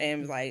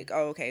and like,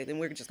 oh, okay, then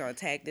we're just going to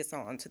tag this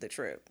on to the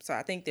trip. So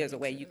I think there's a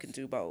way you can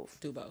do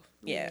both.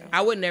 Yeah.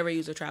 I would never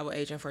use a travel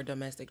agent for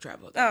domestic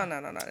travel. Oh,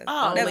 no.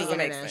 That doesn't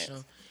make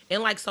sense.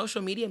 And like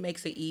social media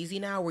makes it easy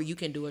now where you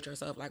can do it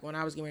yourself. Like when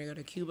I was getting ready to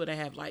go to Cuba, they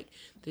have like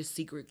this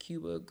secret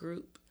Cuba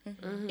group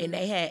and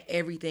they had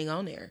everything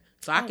on there.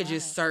 So I could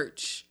just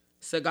search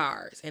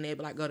cigars and they'd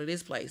be like, go to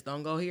this place,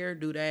 don't go here,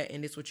 do that,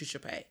 and this is what you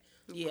should pay.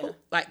 Cool.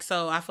 Like,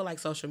 so I feel like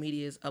social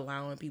media is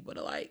allowing people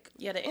to like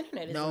the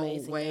internet is know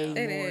amazing way now.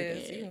 more It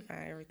is. You can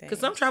find everything. Because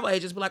some travel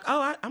agents be like,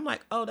 oh, I'm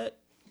like, oh, that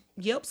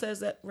Yelp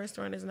says that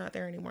restaurant is not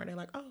there anymore. And they're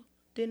like, oh,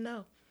 didn't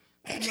know.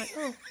 I'm like,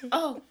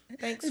 oh,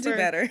 thanks do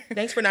better.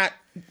 Thanks for not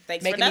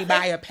making me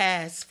buy a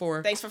pass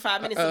for thanks for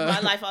 5 minutes of my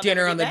life.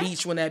 Dinner on the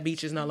beach when that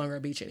beach is no longer a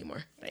beach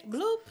anymore. Thanks.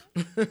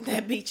 Bloop.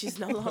 That beach is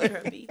no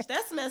longer a beach.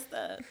 That's messed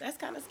up. That's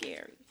kind of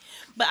scary.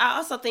 But I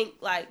also think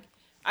like,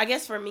 I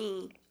guess for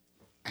me,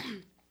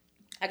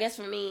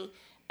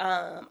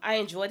 I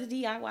enjoy the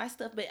DIY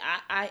stuff, but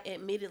I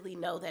admittedly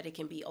know that it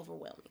can be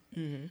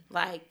overwhelming.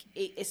 Like,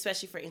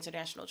 especially for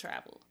international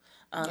travel.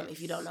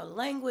 If you don't know the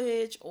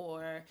language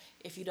or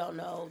if you don't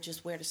know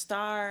just where to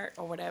start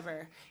or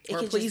whatever.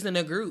 Or pleasing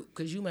a group,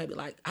 because you may be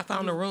like, I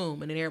found a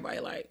room, and then everybody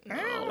like, I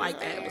don't like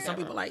that. But some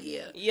people like,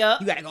 yeah.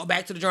 You got to go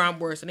back to the drawing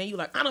board. And then you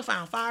like, I done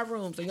found 5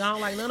 rooms, and y'all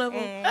don't like none of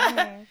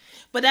them.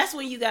 But that's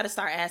when you got to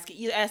start asking.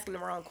 You're asking the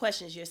wrong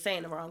questions. You're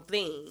saying the wrong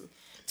thing,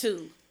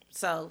 too.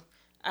 So,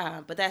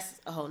 but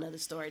that's a whole nother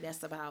story.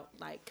 That's about,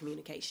 like,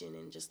 communication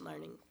and just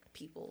learning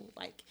people.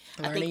 Like,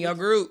 learning your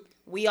group.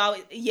 We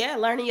always,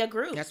 learning your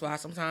group. That's why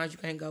sometimes you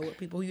can't go with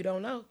people you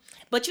don't know.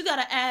 But you got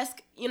to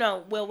ask,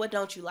 well, what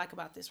don't you like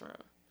about this room?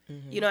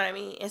 You know what I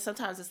mean? And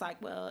sometimes it's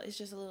like, well, it's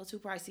just a little too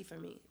pricey for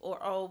me. Or,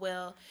 oh,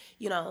 well,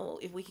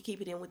 if we could keep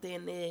it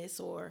within this.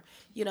 Or,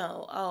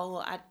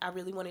 I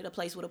really wanted a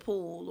place with a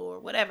pool or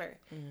whatever.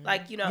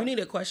 Like, You need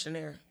a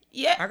questionnaire.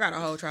 Yeah. I got a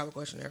whole travel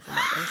questionnaire for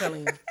that. I'm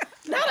telling you.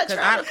 Not a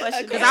travel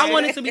questionnaire. Because I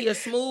want it to be a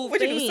smooth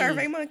What thing. you do,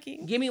 Survey Monkey?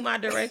 Give me my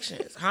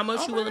directions. How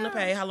much you willing to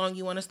pay? How long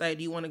you want to stay?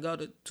 Do you want to go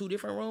to 2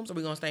 different rooms, or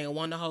we going to stay in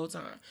one the whole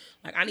time?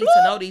 Like, I need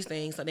to know these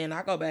things, so then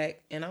I go back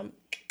and I'm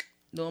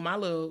doing my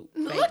little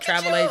fake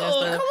travel agent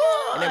stuff.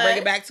 And then bring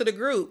it back to the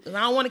group. And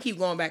I don't want to keep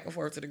going back and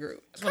forth to the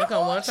group. I just want to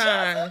come one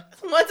time.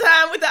 One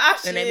time with the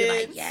options. And they be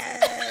like,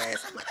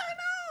 yes. I'm like, I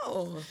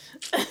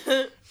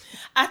know.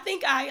 I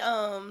think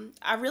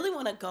I really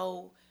want to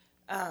go.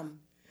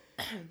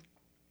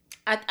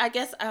 I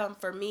guess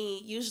for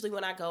me, usually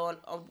when I go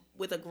on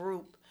with a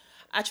group,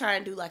 I try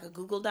and do like a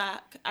Google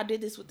Doc. I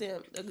did this with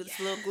them, this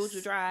little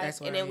Google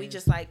Drive, and then we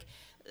just like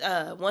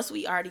once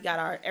we already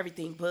got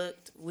everything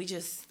booked, we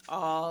just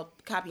all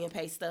copy and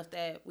paste stuff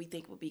that we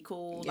think would be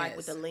cool, like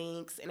with the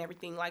links and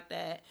everything like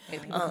that. And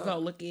people can go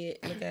look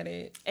at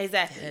it.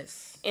 Exactly.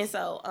 Yes. And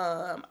so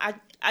I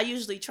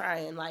usually try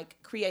and like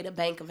create a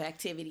bank of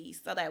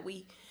activities so that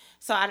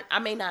I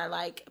may not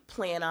like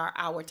plan our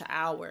hour to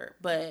hour,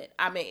 but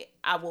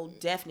I will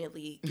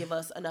definitely give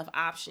us enough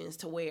options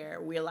to where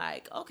we're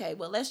like, okay,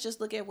 well, let's just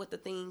look at what the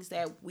things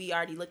that we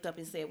already looked up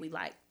and said we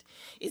liked.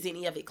 Is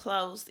any of it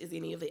closed? Is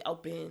any of it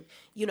open?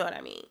 You know what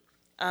I mean?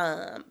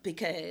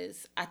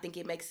 because I think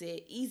it makes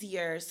it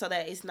easier so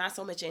that it's not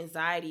so much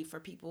anxiety for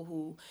people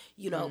who,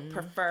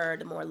 prefer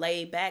the more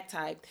laid back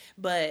type,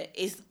 but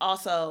it's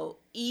also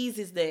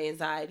eases the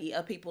anxiety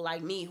of people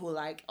like me who are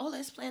like, oh,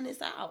 let's plan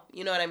this out.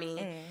 You know what I mean?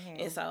 Mm-hmm.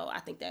 And so I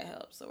think that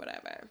helps or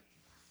whatever.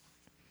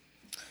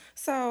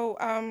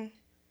 So,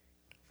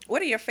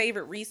 what are your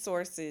favorite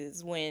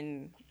resources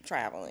when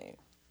traveling?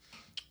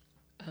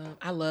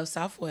 I love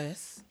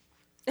Southwest.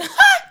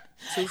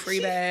 2 free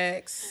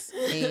bags,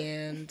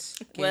 and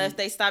if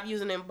they stop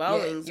using them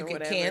Boeings you or can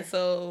whatever.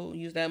 cancel,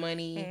 use that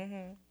money.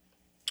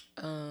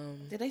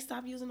 Did they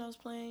stop using those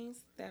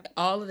planes?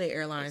 All of the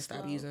airlines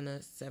stopped using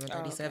the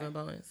 737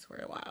 Boeings for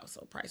a while,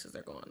 so prices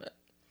are going up.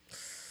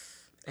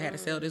 They had a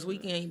sale this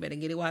weekend. You better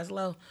get it while it's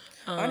low.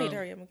 I need to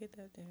hurry up and get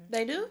that then.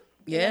 They do?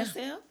 Yeah.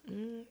 Sale?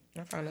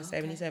 I found a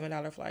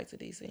 $77 flight to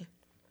DC.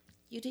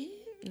 You did?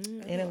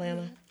 In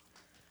Atlanta.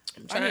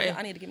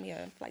 I need to get me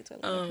a flight to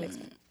Atlanta next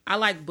week. I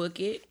like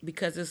Book It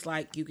because it's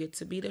like you get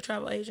to be the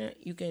travel agent.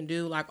 You can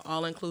do like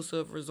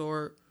all-inclusive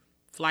resort,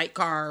 flight,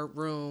 car,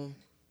 room,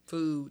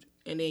 food,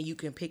 and then you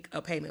can pick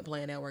a payment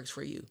plan that works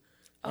for you.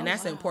 And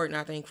that's important,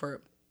 I think, for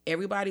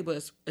everybody,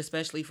 but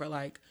especially for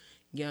like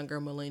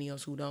younger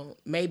millennials who don't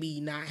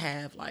maybe not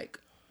have like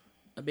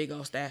a big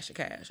old stash of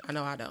cash. I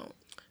know I don't.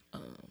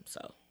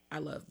 So I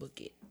love Book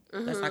It.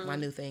 Mm-hmm. That's like my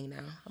new thing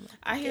now.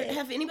 I hear.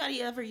 Have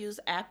anybody ever used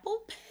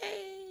Apple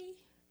Pay?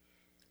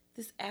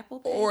 This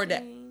Apple Pay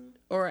thing?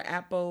 Or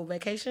Apple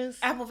Vacations?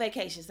 Apple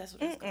Vacations, that's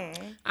what it's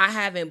called. I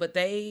haven't, but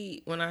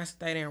when I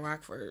stayed in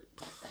Rockford,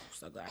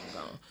 so glad I'm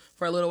gone,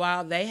 for a little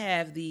while, they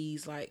have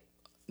these, like,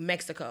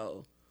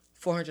 Mexico,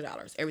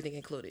 $400, everything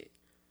included.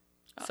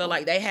 So,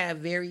 like, they have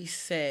very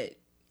set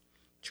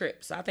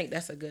trips. I think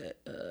that's a good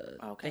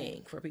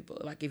thing for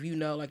people. Like, if you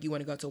know, like, you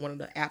want to go to one of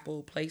the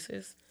Apple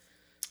places.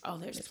 Oh,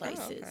 there's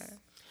places.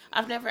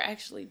 I've never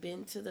actually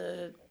been to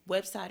the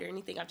website or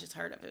anything. I've just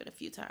heard of it a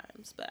few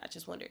times, but I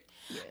just wondered.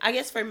 Yeah. I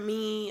guess for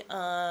me,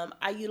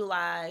 I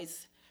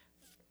utilize...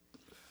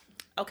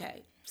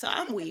 Okay, so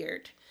I'm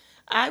weird.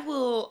 I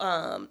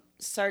will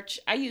search...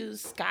 I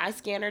use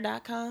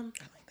skyscanner.com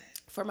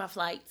for my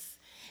flights.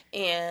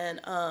 And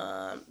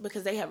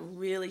because they have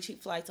really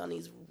cheap flights on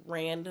these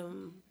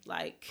random,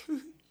 like,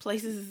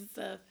 places and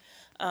stuff.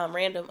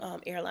 Random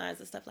airlines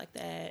and stuff like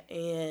that.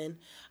 And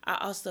I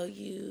also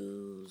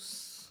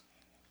use...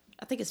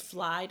 I think it's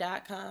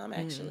fly.com,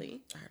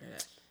 actually. I heard of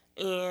that.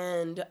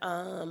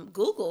 And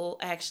Google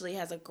actually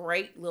has a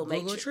great little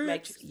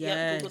matrix. Yes.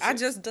 Yep, Google I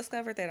just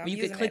discovered that. You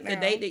can click the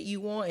date that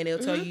you want, and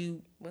it'll tell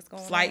you what's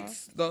going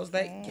flights, goes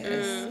date.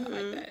 Yes, I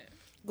like that.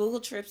 Google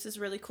Trips is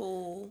really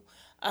cool.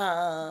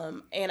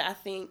 And I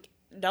think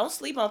don't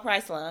sleep on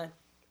Priceline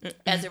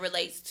as it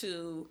relates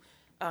to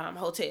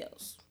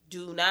hotels.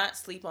 Do not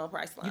sleep on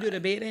Priceline. You do the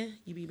bidding?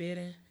 You be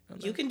bidding?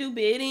 You can do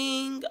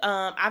bidding.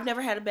 I've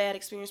never had a bad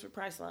experience with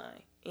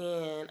Priceline.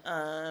 And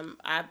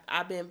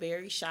I've been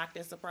very shocked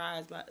and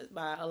surprised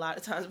by a lot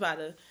of times by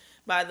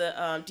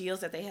the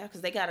deals that they have,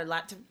 because they got a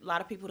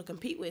lot of people to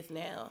compete with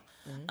now.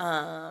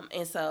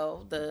 And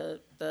so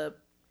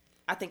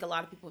I think a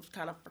lot of people have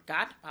kind of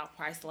forgot about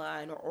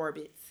Priceline or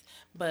Orbitz,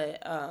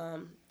 but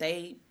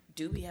they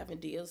do be having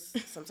deals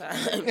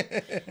sometimes.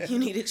 You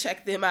need to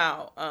check them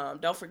out.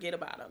 Don't forget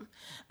about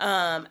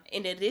them.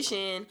 In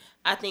addition,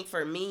 I think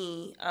for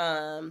me,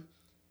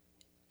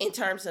 in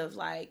terms of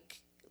like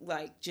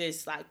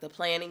just like the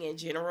planning in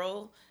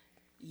general,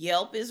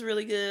 Yelp is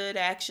really good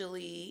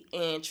actually,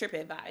 and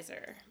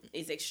TripAdvisor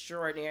is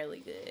extraordinarily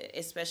good,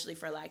 especially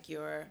for like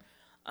your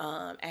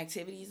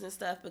activities and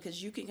stuff,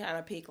 because you can kind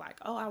of pick like,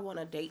 oh, I want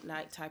a date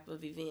night type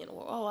of event,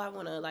 or oh, I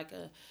want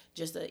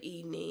just an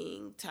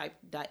evening type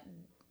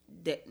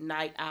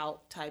night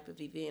out type of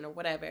event or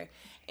whatever,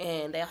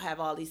 and they'll have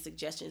all these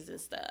suggestions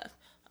and stuff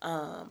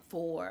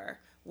for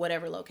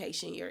whatever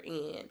location you're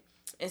in.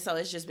 And so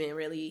it's just been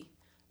really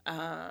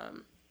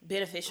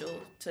beneficial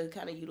to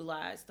kind of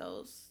utilize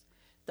those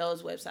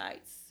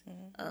websites.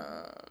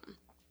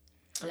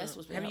 That's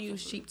what's been Have you helpful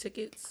used for me. cheap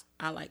tickets?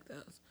 I like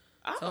those.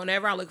 Oh. So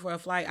whenever I look for a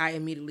flight, I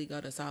immediately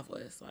go to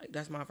Southwest. Like,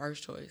 that's my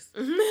first choice.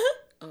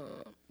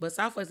 But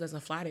Southwest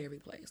doesn't fly to every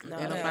place. Like,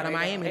 they don't fly to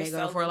Miami. They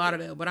go to Fort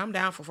Lauderdale. But I'm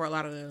down for Fort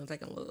Lauderdale and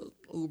taking a little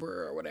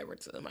Uber or whatever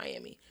to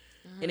Miami.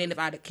 And then if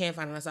I can't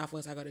find it on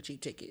Southwest, I go to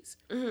cheap tickets.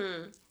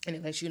 And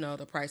it lets you know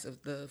the price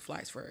of the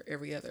flights for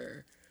every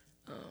other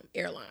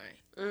airline.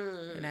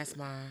 And that's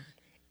mine.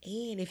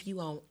 And if you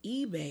on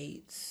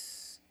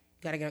Ebates,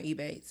 gotta get on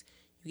Ebates,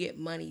 you get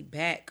money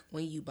back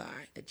when you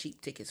buy the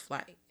cheap tickets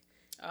flight.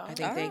 I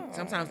think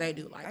sometimes they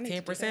do like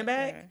 10%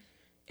 back.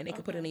 And they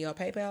can put it in your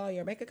PayPal or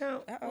your bank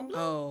account.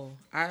 Oh,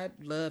 I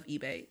love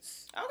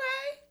Ebates.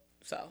 Okay.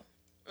 So,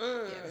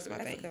 yeah, that's my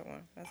thing.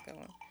 That's a good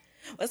one.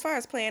 Well, as far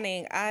as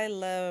planning, I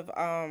love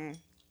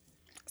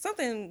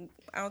something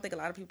I don't think a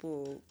lot of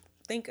people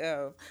think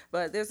of,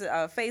 but there's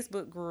a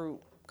Facebook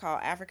group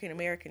called African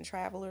American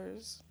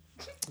Travelers.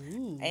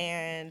 Ooh.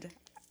 And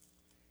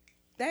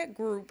that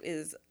group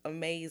is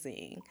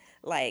amazing.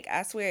 Like,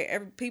 I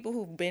swear, people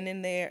who've been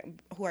in there,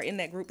 who are in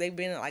that group, they've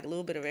been like a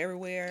little bit of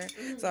everywhere.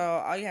 So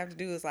all you have to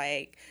do is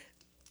like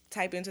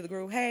type into the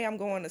group, hey, I'm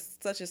going to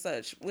such and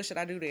such. What should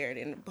I do there?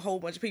 And a whole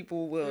bunch of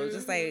people will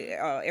just say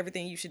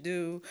everything you should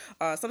do.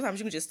 Sometimes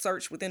you can just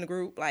search within the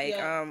group. Like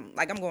I'm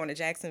going to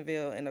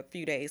Jacksonville in a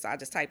few days, so I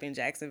just type in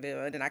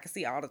Jacksonville, and then I can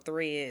see all the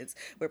threads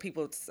where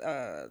people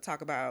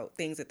talk about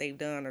things that they've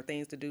done or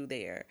things to do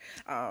there.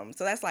 So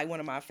that's like one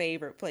of my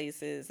favorite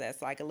places.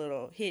 That's like a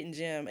little hidden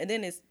gem. And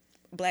then it's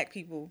Black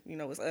people,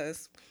 it's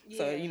us. Yeah.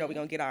 So, we're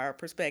going to get our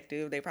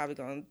perspective. They probably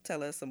going to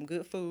tell us some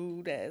good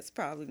food that's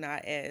probably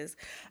not as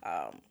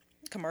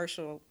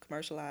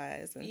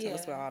commercialized, and tell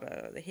us where all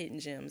the hidden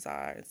gems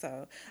are. And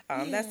so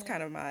that's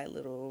kind of my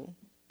little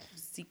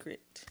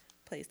secret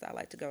place that I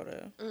like to go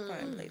to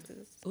find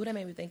places. Ooh, that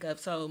made me think of,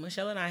 so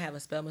Michelle and I have a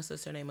Spelman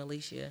sister named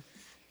Alicia,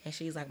 and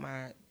she's like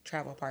my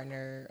travel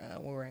partner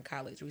when we were in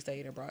college. We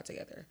stayed abroad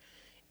together.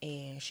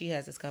 And she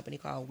has this company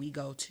called We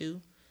Go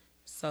To.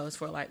 So it's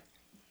for like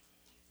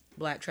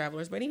Black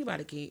travelers, but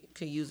anybody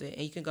can use it.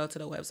 And you can go to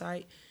the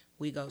website,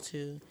 We Go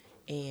To,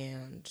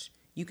 and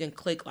you can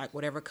click like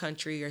whatever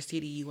country or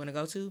city you want to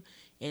go to.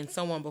 And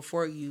someone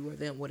before you or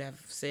them would have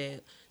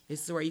said,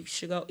 this is where you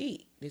should go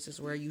eat. This is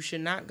where you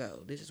should not go.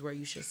 This is where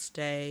you should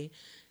stay.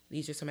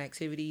 These are some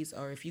activities.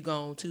 Or if you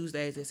go on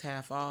Tuesdays, it's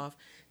half off.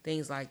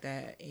 Things like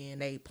that.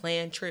 And they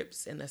plan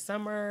trips in the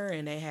summer,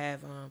 and they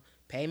have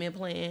payment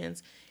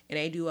plans. And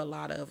they do a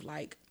lot of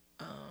like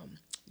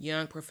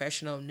young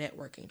professional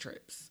networking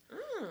trips.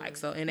 Like,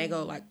 so, and they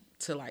go like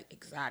to like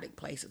exotic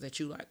places that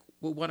you like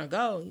would want to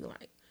go. And you're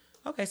like,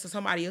 okay, so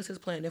somebody else is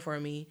planning it for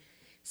me.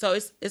 So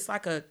it's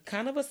like a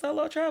kind of a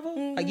solo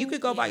travel. Like you could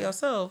go by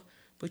yourself,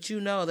 but you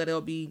know that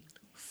there'll be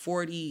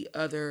 40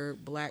 other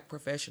Black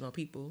professional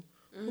people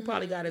who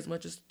probably got as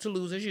much to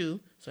lose as you.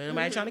 So ain't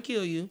nobody trying to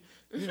kill you,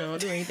 do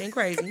anything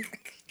crazy.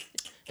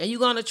 And you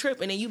go on a trip,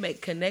 and then you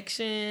make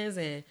connections,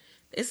 and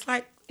it's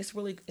like it's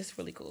really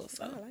cool.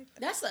 So I like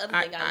that. That's the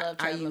other thing I love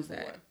traveling for.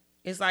 That.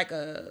 It's like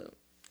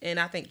and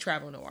I think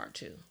travel noir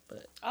too,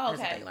 but there's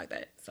a thing like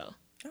that. So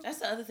that's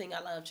the other thing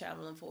I love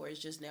traveling for, is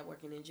just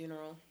networking in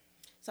general.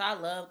 So I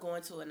love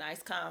going to a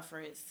nice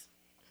conference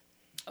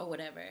or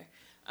whatever,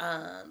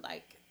 the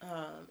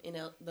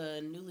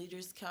New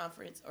Leaders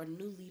Conference or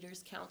New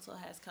Leaders Council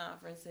has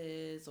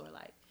conferences, or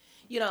like,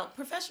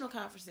 professional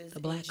conferences. The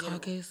Black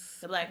Caucus.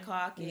 The Black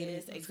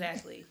Caucus,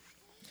 exactly.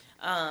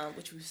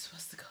 Which we were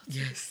supposed to go to.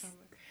 Yes.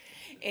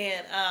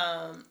 And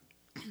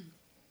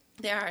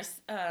there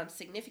are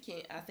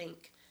significant, I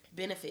think,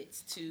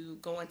 benefits to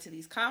going to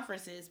these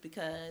conferences,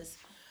 because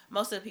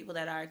most of the people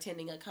that are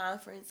attending a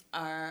conference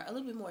are a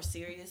little bit more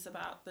serious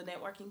about the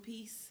networking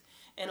piece,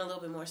 and a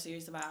little bit more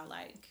serious about,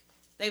 like,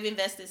 they've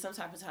invested some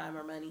type of time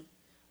or money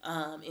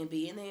in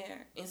being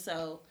there. And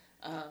so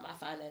I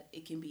find that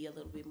it can be a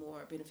little bit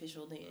more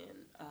beneficial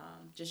than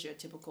just your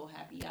typical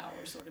happy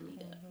hour sort of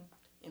meetup,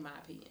 in my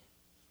opinion.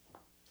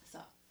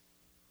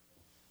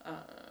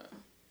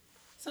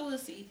 So we'll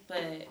see,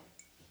 but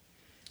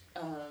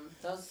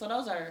those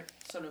are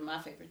sort of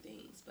my favorite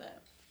things.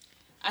 But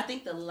I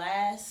think the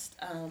last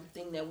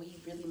thing that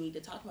we really need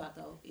to talk about,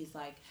 though, is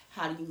like,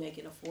 how do you make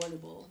it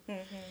affordable,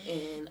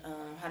 and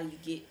how do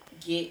you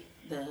get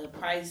the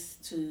price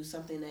to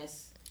something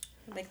that's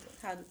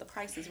how the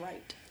price is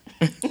right.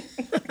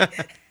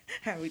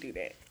 How do we do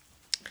that?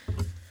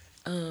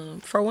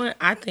 For one,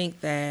 I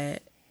think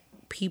that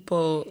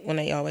people, when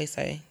they always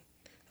say,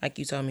 like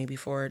you told me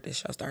before this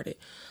show started,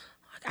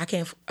 I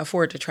can't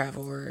afford to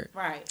travel, or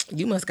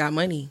you must got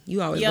money.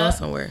 You always going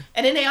somewhere.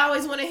 And then they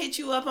always want to hit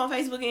you up on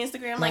Facebook and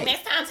Instagram, like,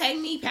 next time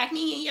pack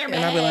me in your bag.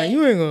 And I'll be like,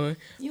 you ain't going.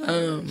 You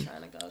ain't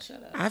trying to go,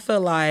 shut up. I feel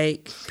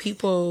like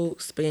people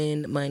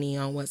spend money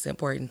on what's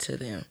important to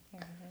them.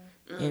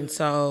 And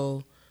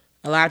so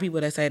a lot of people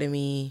that say to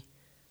me,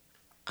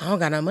 I don't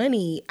got no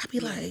money, I be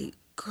like,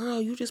 girl,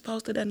 you just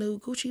posted that new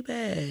Gucci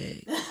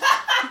bag.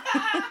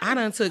 I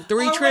done took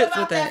 3 trips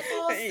with that.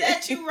 Full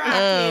set you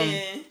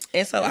rocking?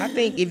 And so I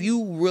think if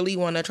you really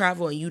want to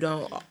travel and you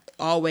don't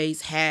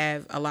always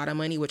have a lot of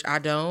money, which I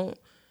don't,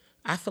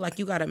 I feel like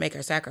you got to make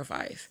a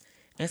sacrifice.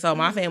 And so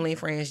my family and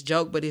friends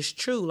joke, but it's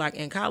true. Like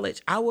in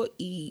college, I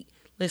eat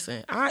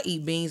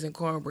beans and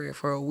cornbread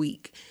for a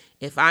week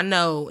if I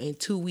know in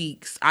 2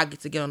 weeks I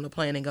get to get on the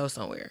plane and go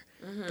somewhere.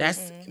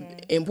 That's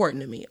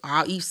important to me.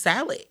 I'll eat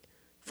salad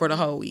for the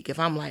whole week. If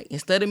I'm like,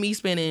 instead of me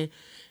spending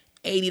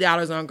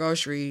 $80 on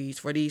groceries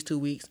for these 2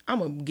 weeks, I'm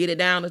going to get it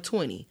down to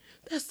 $20.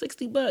 That's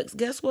 $60.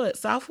 Guess what?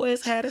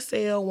 Southwest had a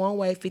sale one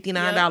way,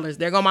 $59. Yep.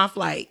 There go my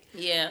flight.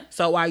 Yeah.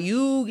 So while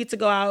you get to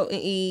go out and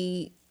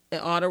eat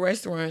at all the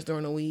restaurants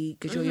during the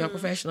week, because you're a young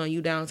professional and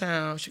you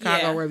downtown,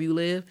 Chicago, wherever you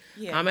live,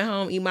 I'm at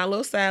home eating my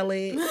little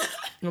salad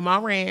with my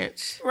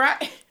ranch.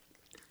 Right.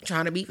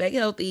 Trying to be fake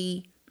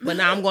healthy. But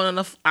now I'm going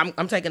on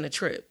I'm taking a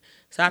trip.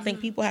 So I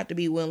think people have to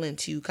be willing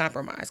to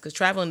compromise, because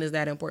traveling is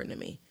that important to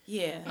me.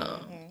 Yeah.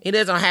 It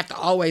doesn't have to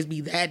always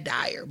be that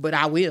dire, but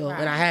I will,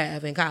 and I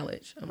have in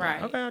college. I'm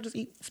like, okay, I'll just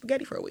eat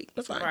spaghetti for a week.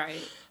 That's fine.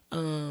 Right.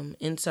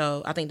 And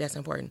so I think that's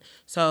important.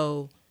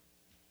 So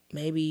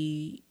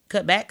maybe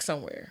cut back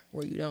somewhere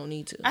where you don't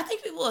need to. I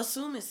think people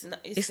assume it's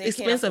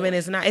expensive, and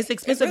it's not. It's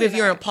expensive if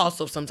you're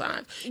impulsive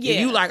sometimes. Yeah.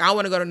 If you like, I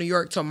want to go to New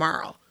York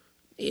tomorrow.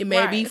 it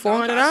may be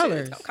 $400.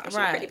 It's gonna cost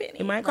you a pretty penny.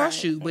 It might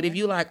cost you, but if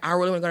you like, I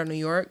really want to go to New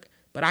York,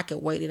 but I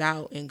could wait it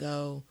out and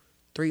go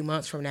 3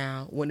 months from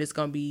now when it's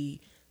gonna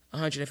be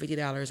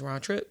 $150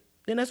 round trip,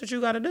 then that's what you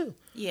got to do.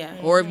 Yeah.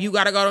 Or if you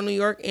got to go to New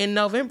York in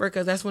November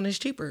because that's when it's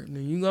cheaper,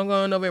 then you gonna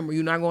go in November.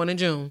 You're not going in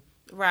June.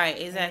 Right.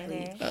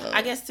 Exactly.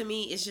 I guess to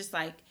me, it's just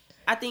like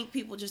I think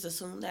people just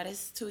assume that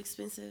it's too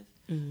expensive.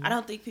 I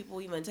don't think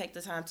people even take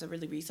the time to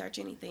really research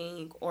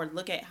anything or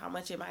look at how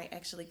much it might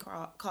actually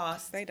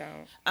cost. They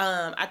don't.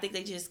 I think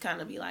they just kind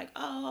of be like,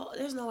 oh,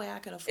 there's no way I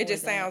can afford It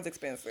just that. sounds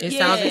expensive. It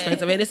sounds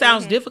expensive and it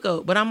sounds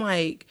difficult, but I'm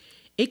like,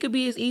 it could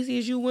be as easy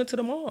as you went to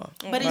the mall.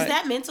 But is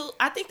that mental?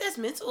 I think that's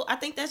mental. I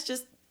think that's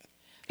just.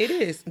 It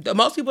is.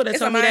 Most people that It's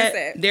tell a me mindset.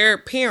 that their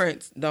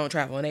parents don't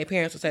travel, and their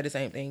parents will say the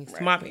same thing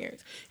to my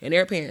parents and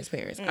their parents'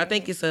 I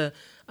think it's a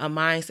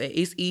mindset.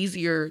 It's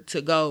easier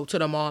to go to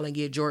the mall and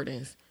get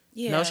Jordans.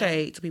 Yeah. No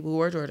shade to people who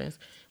wear Jordans.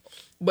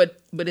 But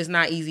it's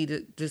not easy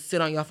to just sit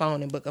on your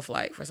phone and book a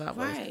flight for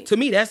Southwest. Right. To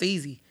me, that's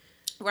easy.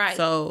 Right.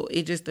 So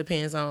it just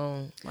depends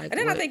on like. And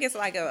then I think it's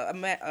like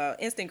a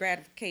instant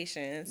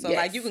gratification. So Yes.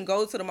 like you can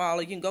go to the mall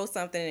or you can go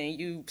something and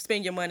you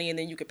spend your money and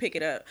then you can pick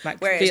it up. Like,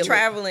 Whereas feel it.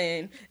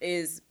 traveling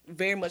is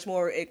very much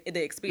more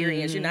the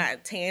experience. You're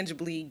not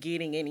tangibly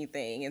getting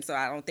anything, and so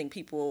I don't think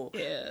people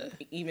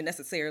even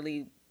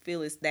necessarily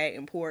feel it's that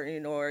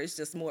important, or it's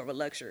just more of a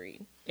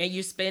luxury. And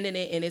you're spending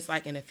it, and it's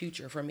like in the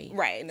future for me.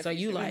 Right, in the So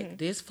you future. like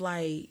this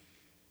flight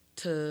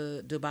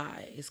to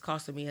Dubai is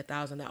costing me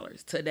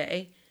 $1,000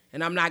 today,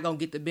 and I'm not gonna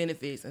get the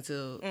benefits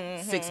until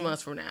 6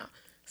 months from now.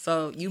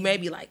 So you may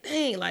be like,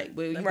 dang, like,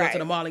 well, you go to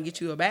the mall and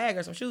get you a bag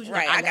or some shoes. You're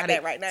Right, like, I got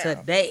that right now.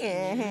 today.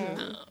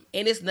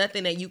 And it's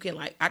nothing that you can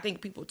like. I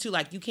think people too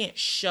like you can't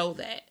show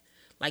that.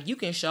 Like you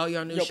can show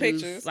your new Your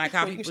shoes, pictures. like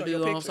how You can people show do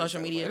your on pictures,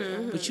 social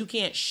media, but you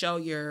can't show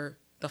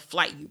the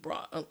flight you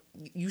brought.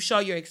 You show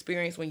your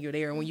experience when you're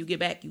there, and when you get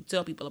back, you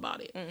tell people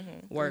about it,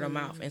 word of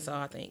mouth. And so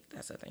I think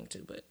that's a thing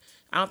too. But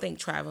I don't think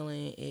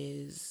traveling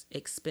is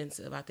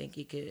expensive. I think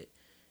it could.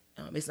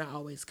 It's not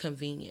always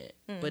convenient,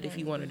 but if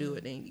you want to do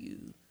it, then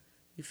you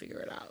figure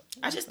it out.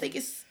 I just think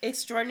it's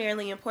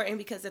extraordinarily important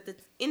because at the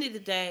end of the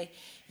day,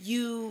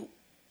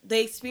 the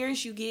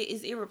experience you get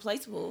is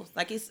irreplaceable.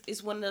 Like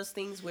it's one of those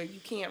things where you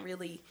can't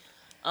really,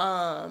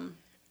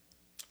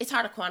 it's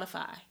hard to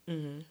quantify.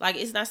 Like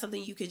it's not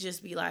something you could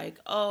just be like,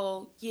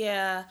 oh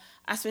yeah,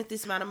 I spent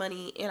this amount of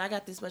money and I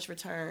got this much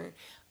return.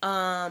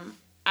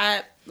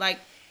 I like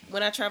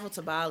when I traveled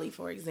to Bali,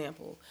 for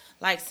example,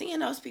 like seeing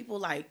those people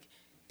like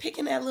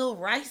picking that little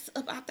rice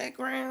up out that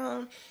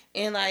ground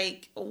and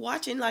like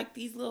watching like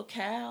these little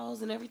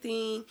cows and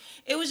everything.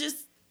 It was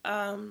just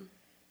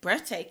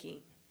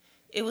breathtaking.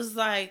 It was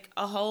like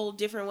a whole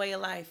different way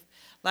of life.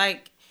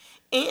 Like,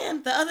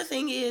 and the other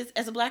thing is,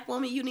 as a Black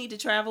woman, you need to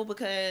travel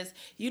because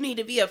you need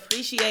to be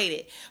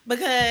appreciated.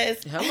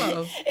 Because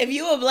if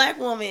you're a Black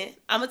woman,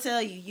 I'm going to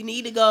tell you, you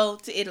need to go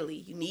to Italy.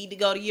 You need to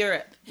go to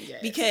Europe. Yes.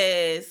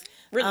 Because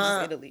really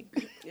just Italy.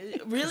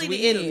 Really to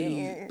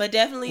Italy. But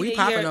definitely we to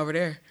popping Europe. over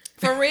there.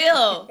 For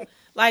real.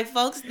 Like,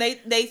 folks,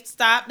 they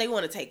stop. They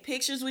want to take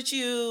pictures with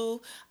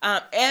you.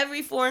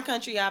 Every foreign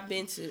country I've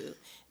been to,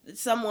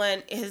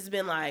 someone has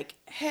been like,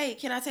 hey,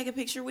 can I take a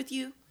picture with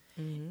you?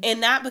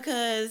 And not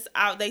because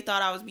they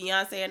thought I was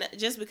Beyonce, and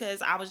just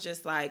because I was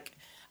just like,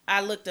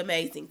 I looked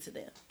amazing to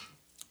them.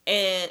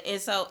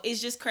 And so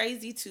it's just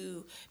crazy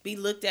to be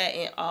looked at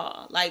in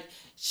awe. Like,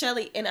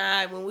 Shelley and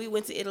I, when we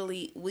went to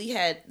Italy,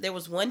 there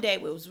was one day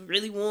where it was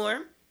really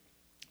warm.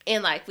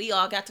 And, like, we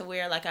all got to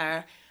wear, like,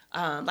 our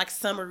like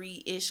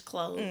summery-ish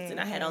clothes, and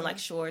I had on like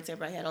shorts.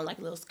 Everybody had on like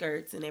little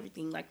skirts and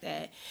everything like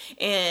that,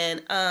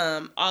 and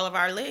all of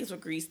our legs were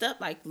greased up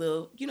like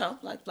little,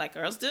 like Black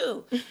girls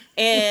do.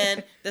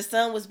 And the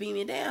sun was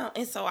beaming down,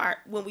 and so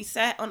when we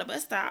sat on the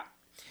bus stop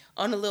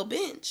on a little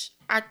bench,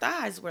 our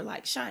thighs were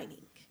like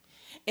shining,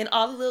 and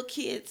all the little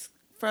kids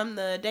from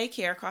the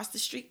daycare across the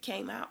street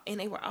came out, and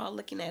they were all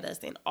looking at us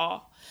in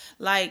awe,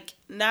 like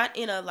not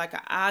in a like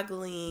a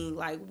ogling,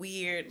 like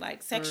weird,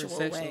 like sexual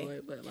way,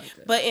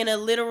 but in a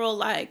literal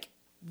like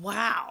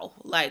wow,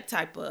 like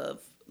type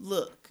of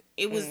look.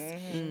 It was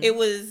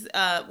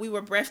we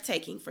were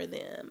breathtaking for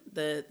them.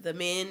 The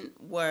men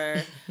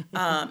were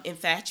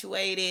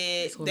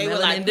infatuated. They were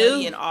like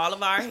money in all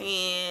of our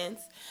hands.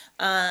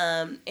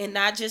 And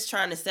not just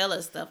trying to sell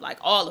us stuff, like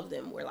all of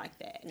them were like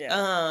that.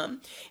 Yeah.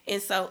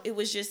 And so it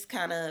was just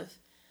kind of,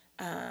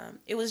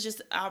 I'm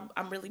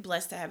really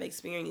blessed to have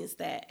experienced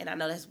that. And I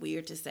know that's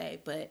weird to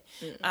say, but,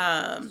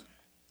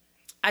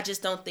 I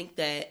just don't think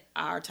that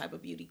our type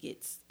of beauty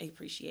gets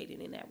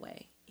appreciated in that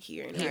way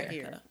here in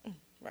America.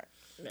 Right.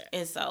 Yeah.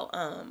 And so,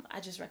 I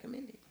just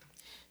recommend it.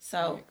 So,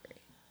 I agree.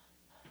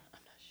 I'm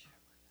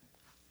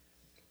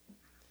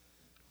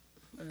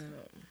not sure.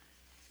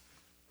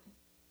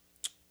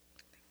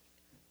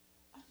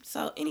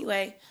 So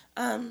anyway,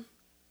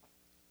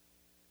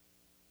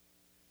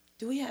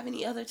 do we have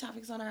any other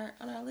topics on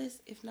our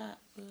list? If not,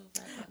 we'll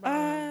wrap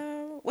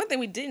up. One thing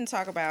we didn't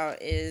talk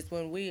about is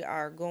when we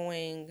are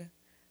going,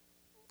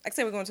 like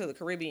say we're going to the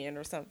Caribbean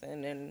or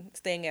something and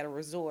staying at a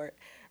resort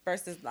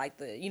versus like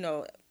the,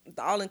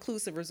 the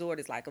all-inclusive resort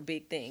is like a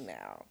big thing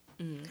now.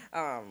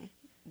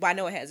 But I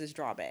know it has its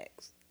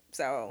drawbacks.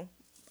 So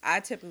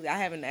I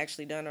haven't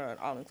actually done an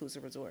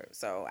all-inclusive resort.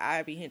 So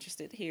I'd be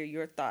interested to hear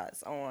your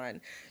thoughts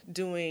on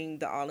doing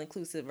the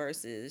all-inclusive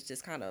versus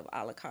just kind of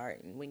a la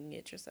carte and winging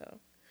it yourself.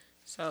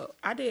 So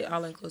I did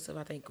all-inclusive,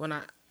 I think, when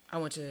I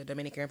went to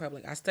Dominican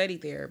Republic. I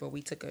studied there, but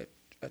we took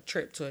a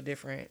trip to a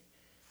different,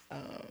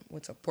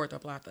 went to Puerto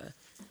Plata.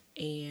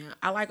 And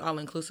I like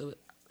all-inclusive.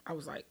 I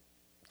was like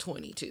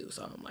 22,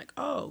 so I'm like,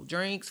 oh,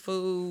 drinks,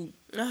 food,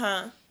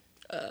 the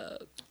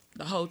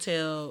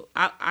hotel.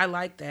 I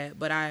like that,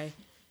 but I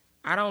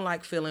don't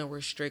like feeling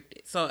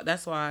restricted. So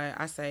that's why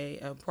I say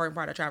an important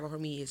part of travel for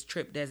me is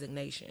trip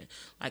designation.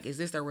 Like, is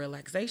this a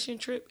relaxation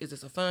trip? Is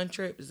this a fun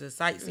trip? Is this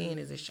sightseeing?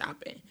 Is it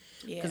shopping?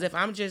 Because if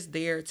I'm just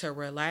there to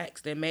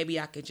relax, then maybe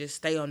I could just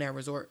stay on that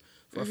resort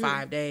for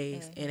 5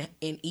 days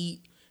and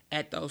eat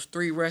at those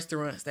 3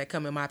 restaurants that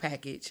come in my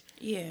package.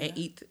 And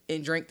eat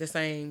and drink the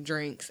same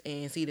drinks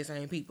and see the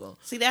same people.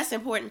 See, that's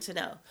important to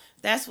know.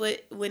 That's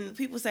what, when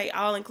people say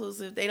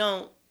all-inclusive, they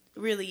don't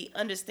really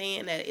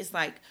understand that it's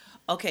like,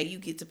 okay, you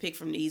get to pick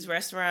from these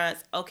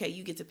restaurants. Okay,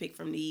 you get to pick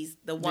from the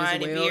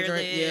wine and beer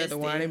list. Yeah, the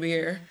wine and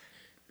beer.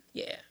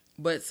 Yeah.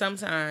 But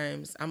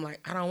sometimes I'm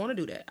like, I don't want to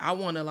do that. I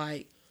want to,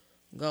 like,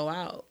 go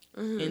out.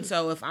 And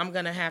so if I'm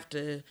going to have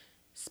to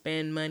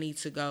spend money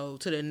to go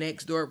to the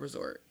next door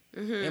resort,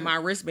 and my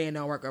wristband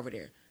don't work over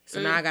there.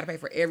 So now I got to pay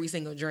for every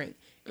single drink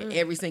and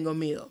every single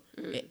meal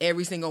and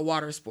every single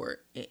water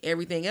sport and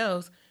everything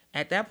else.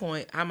 At that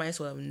point, I might as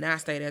well have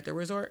not stayed at the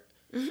resort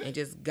and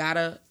just got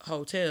a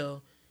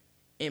hotel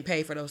and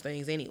pay for those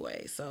things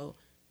anyway. So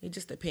it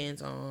just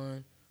depends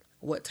on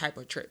what type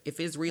of trip. If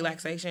it's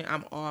relaxation,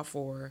 I'm all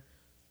for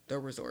the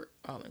resort,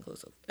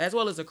 all-inclusive. As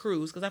well as a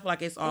cruise, because I feel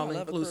like it's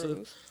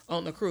all-inclusive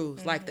on the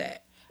cruise, like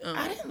that.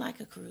 I didn't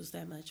like a cruise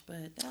that much,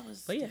 but that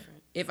was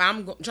different. If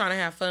I'm trying to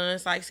have fun,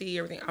 sightsee,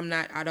 everything,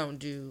 I don't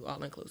do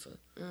all-inclusive.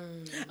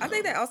 I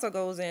think that also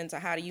goes into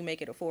how do you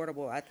make it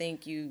affordable. I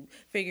think you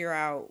figure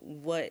out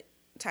what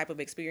type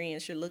of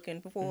experience you're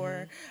looking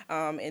for,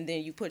 and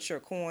then you put your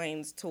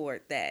coins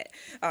toward that.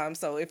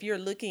 So if you're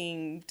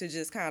looking to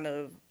just kind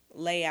of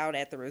lay out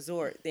at the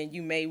resort, then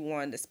you may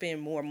want to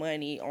spend more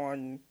money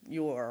on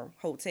your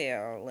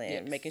hotel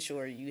and making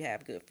sure you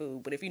have good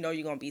food. But if you know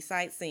you're going to be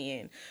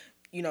sightseeing,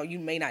 you know, you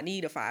may not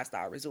need a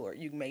 5-star resort.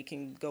 You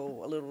can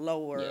go a little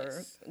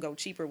lower, go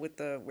cheaper with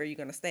where you're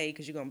going to stay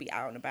because you're going to be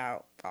out and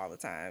about all the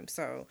time.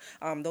 So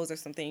those are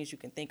some things you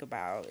can think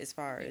about as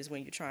far as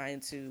when you're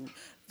trying to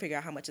figure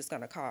out how much it's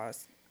going to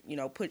cost. You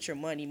know, put your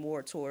money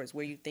more towards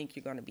where you think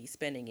you're going to be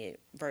spending it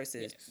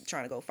versus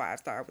trying to go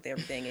 5-star with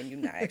everything and you're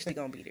not actually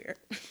going to be there.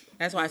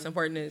 That's why it's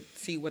important to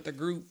see what the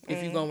group,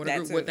 if you're going with a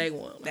group, what they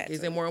want. Like,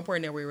 is it more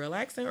important that we're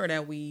relaxing or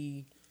that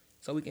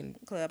so we can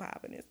club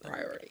hopping is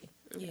priority?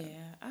 Yeah,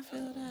 I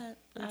feel that.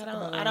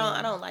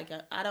 I don't like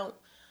it.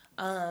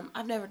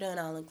 I've never done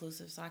all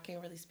inclusive, so I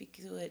can't really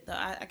speak to it.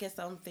 I guess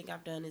the only thing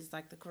I've done is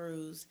like the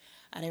cruise.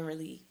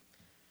 The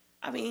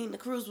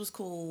cruise was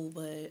cool,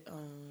 but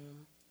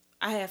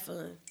I had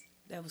fun.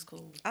 That was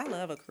cool. I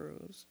love a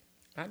cruise.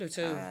 I do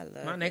too.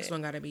 My next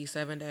one got to be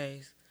 7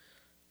 days.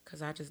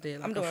 Because I just did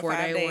like a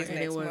 4-day one and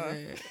it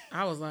wasn't.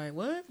 I was like,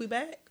 what? We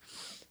back?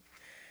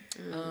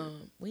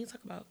 We didn't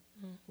talk about,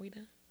 we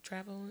done?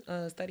 Travel,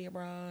 study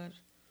abroad.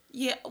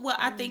 Yeah, well,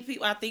 I think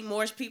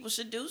more people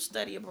should do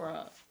study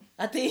abroad.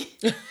 I think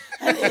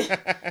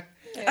that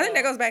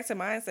goes back to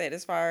mindset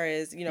as far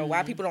as, you know,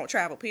 why people don't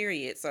travel,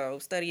 period. So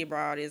study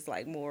abroad is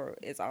like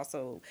it's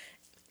also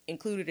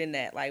included in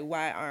that. Like,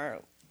 why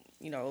aren't,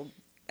 you know,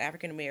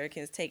 African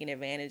Americans taking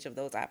advantage of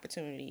those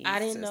opportunities? I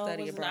didn't know it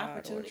was an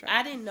opportunity.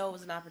 I didn't know it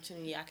was an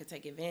opportunity I could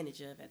take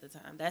advantage of at the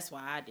time. That's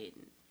why I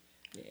didn't.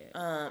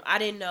 Yeah. I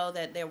didn't know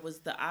that there was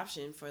the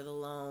option for the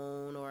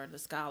loan or the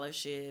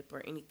scholarship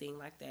or anything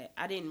like that.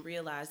 I didn't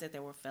realize that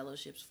there were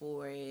fellowships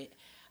for it.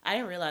 I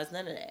didn't realize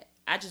none of that.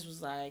 I just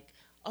was like,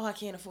 oh, I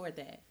can't afford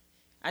that.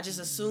 I just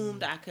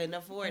assumed I couldn't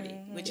afford it,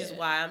 which is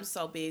why I'm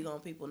so big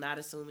on people not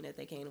assuming that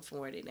they can't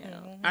afford it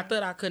now. I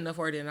thought I couldn't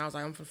afford it, and I was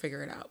like, I'm going to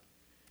figure it out.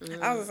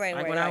 I was the same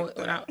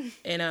way.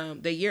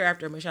 And the year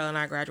after Michelle and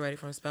I graduated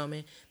from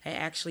Spelman, they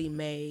actually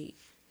made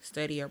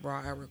study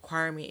abroad a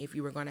requirement if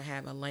you were going to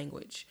have a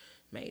language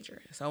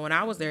major. So when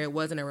I was there, it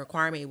wasn't a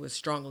requirement. It was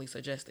strongly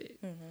suggested.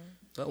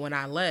 But when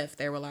I left,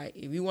 they were like,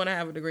 if you want to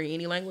have a degree in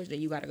any language,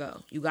 then you got to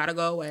go. You got to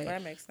go away.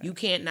 That makes sense. You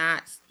can't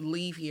not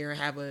leave here and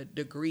have a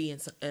degree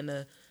in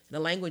the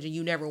language and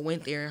you never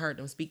went there and heard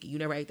them speak it. You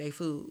never ate their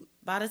food.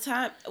 By the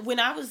time,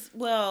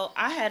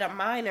 I had a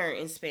minor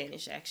in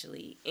Spanish,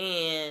 actually.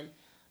 And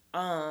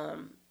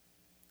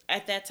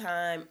at that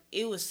time,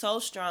 it was so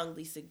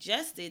strongly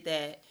suggested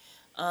that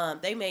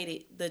they made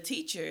it, the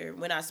teacher,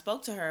 when I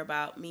spoke to her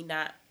about me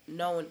not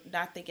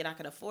thinking I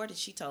could afford it,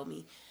 she told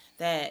me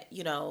that,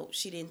 you know,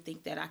 she didn't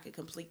think that I could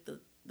complete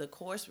the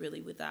course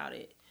really without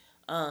it.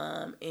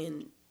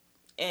 And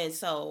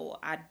so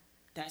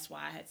that's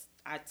why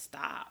I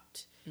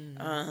stopped.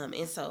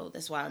 And so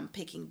that's why I'm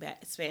picking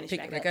Spanish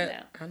back up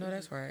now. I know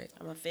that's right.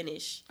 I'm gonna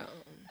finish.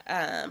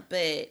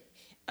 But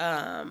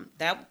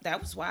that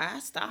was why I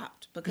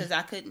stopped, because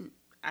I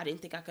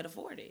didn't think I could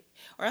afford it,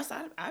 or else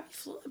I'd be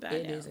fluent by now.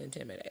 It is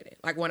intimidating.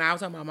 Like when I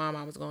was telling my mom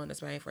I was going to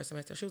Spain for a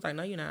semester, she was like,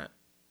 "No, you're not."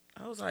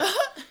 I was like,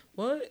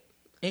 "What?"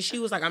 And she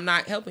was like, "I'm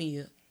not helping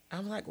you." I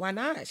was like, "Why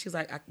not?" She's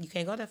like, "You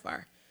can't go that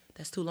far.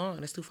 That's too long.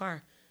 That's too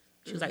far."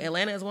 She was like,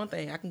 "Atlanta is one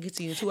thing. I can get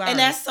to you in 2 hours." And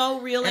that's so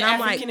real in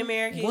African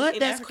American. What?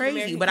 That's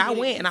crazy. But I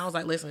went and I was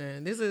like,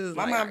 "Listen, this is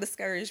my mom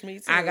discouraged me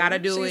too. I gotta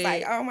do it." She was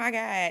like, "Oh my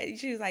God."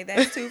 She was like,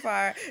 "That's too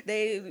far."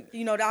 They,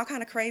 all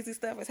kind of crazy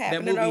stuff is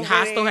happening. That movie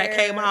Hostel had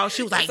came out.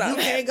 She was like, "You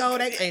can't go.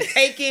 They ain't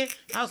taking."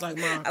 I was like,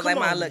 "Mom, I was like,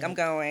 "Mom, look, I'm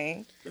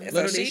going."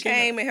 So she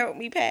came and helped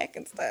me pack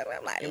and stuff.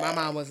 I'm like, and my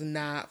mom was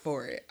not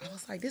for it. I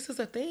was like, "This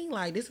is a thing.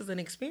 Like, this is an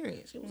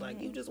experience." She was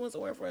like, "You just went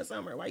somewhere for a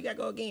summer. Why you gotta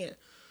go again?"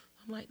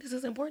 I'm like, "This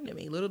is important to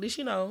me." Little did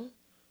she know,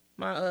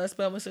 my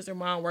Spelman sister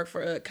mom worked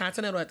for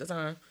Continental at the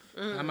time.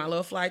 Got my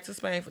little flight to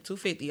Spain for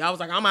 $250. I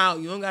was like, "I'm out.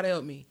 You don't gotta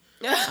help me."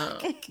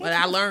 But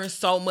I learned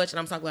so much, and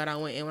I'm so glad I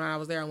went. And when I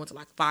was there, I went to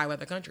like 5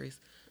 other countries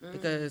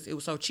because it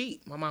was so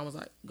cheap. My mom was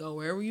like, "Go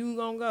wherever you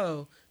gonna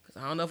go, because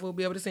I don't know if we'll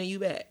be able to send you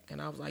back."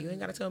 And I was like, "You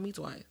ain't gotta tell me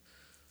twice."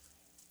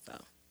 So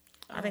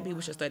I think people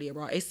should study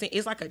abroad.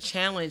 It's like a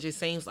challenge. It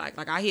seems like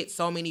I hit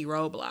so many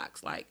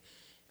roadblocks. Like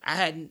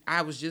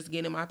I was just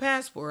getting my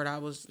passport. I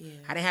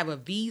didn't have a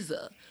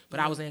visa, but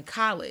I was in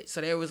college.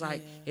 So there was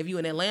like, if you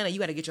in Atlanta, you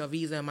got to get your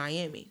visa in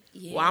Miami.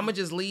 Yeah. Well, I'm going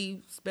to just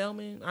leave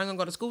Spelman. I'm going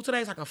to go to school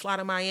today so I can fly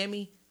to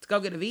Miami to go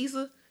get a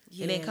visa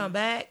and then come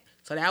back.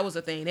 So that was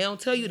the thing. They don't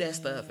tell you that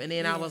stuff. And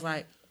then I was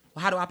like,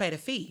 well, how do I pay the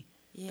fee?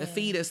 Yeah. The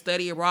fee to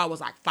study abroad was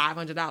like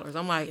 $500.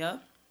 I'm like,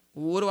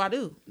 what do I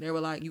do? They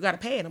were like, you got to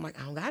pay it. I'm like,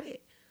 I don't got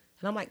it.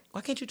 And I'm like,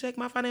 why can't you take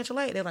my financial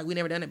aid? They're like, we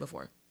never done it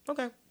before.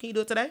 Okay, can you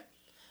do it today?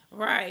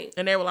 Right.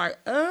 And they were like,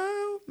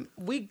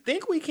 we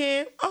think we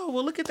can. Oh,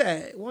 well, look at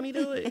that. Won't he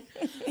do it?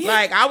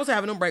 Like, I was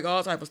having them break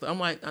all type of stuff. I'm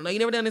like, I know you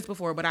never done this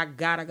before, but I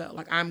gotta go.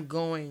 Like, I'm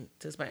going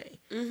to Spain.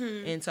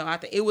 Mm-hmm. And so I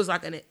think it was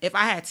like, if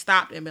I had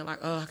stopped and been like,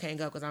 oh, I can't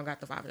go because I don't got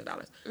the $500,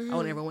 I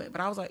would never went. But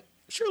I was like,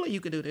 surely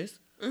you could do this.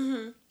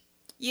 Mm-hmm.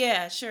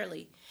 Yeah,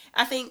 surely.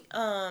 I think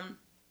going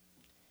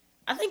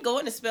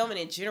to Spelman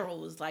in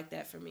general was like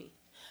that for me.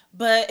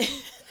 But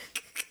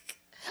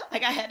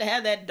like I had to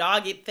have that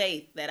dogged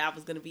faith that I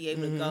was going to be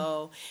able to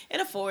go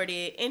and afford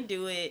it and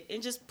do it,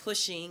 and just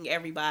pushing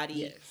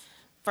everybody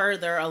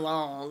further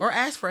along. Or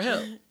ask for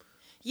help.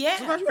 Yeah.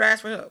 Sometimes you would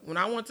ask for help. When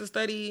I went to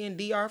study in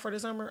DR for the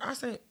summer, I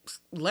sent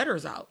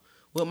letters out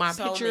with my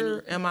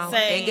picture and my...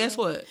 And guess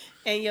what?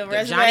 And your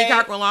resume. Johnny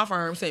Cochran Law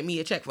Firm sent me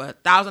a check for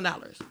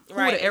 $1,000.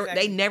 Right. Exactly.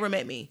 They never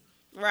met me.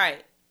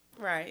 Right.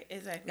 Right,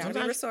 exactly. Gotta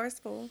be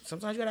resourceful.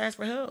 Sometimes you gotta ask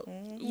for help.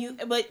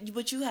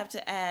 But you have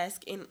to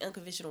ask in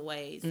unconventional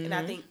ways, and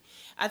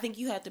I think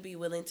you have to be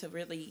willing to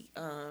really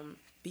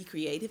be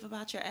creative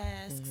about your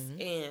asks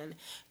and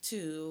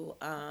to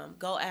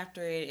go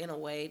after it in a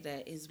way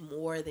that is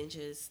more than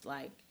just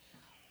like,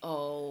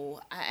 oh,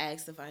 I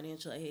asked the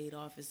financial aid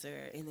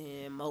officer and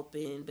then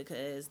moping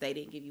because they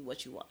didn't give you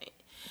what you wanted.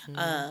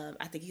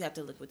 I think you have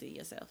to look within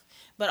yourself,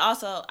 but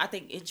also I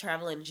think in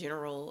travel in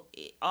general,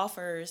 it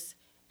offers,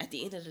 at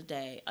the end of the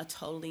day, a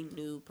totally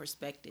new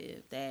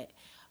perspective that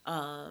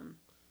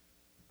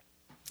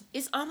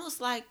it's almost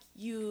like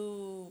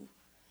you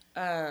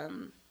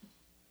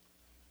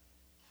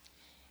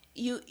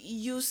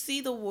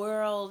see the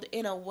world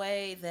in a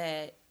way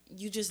that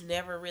you just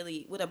never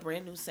really, with a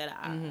brand new set of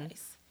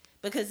eyes,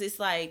 because it's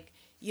like,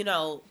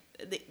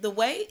 the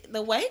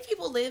way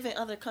people live in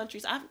other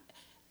countries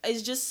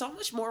is just so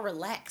much more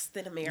relaxed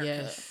than America.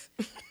 Yes.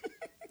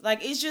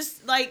 Like, it's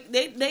just like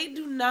they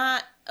do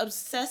not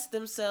obsess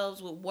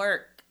themselves with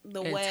work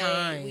the way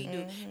time. We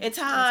do. And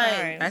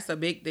time. That's a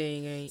big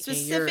thing.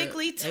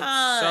 Specifically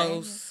time.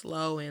 It's so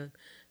slow and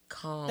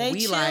calm. They we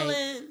chilling.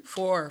 Like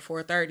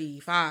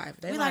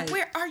 4:35. They like,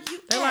 where are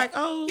you? They're like,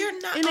 oh, you're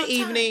not in the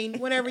evening,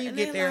 whenever you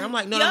get there. Like, I'm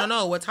like,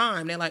 no. What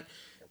time? They're like,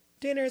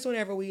 dinner is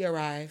whenever we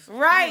arrive.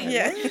 Right. Like,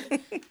 yeah.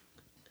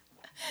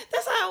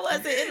 That's how it was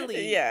in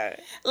Italy. Yeah.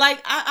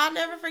 Like, I'll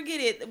never forget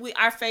it.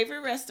 Our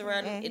favorite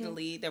restaurant in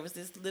Italy, there was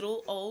this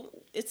little old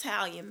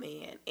Italian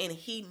man, and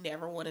he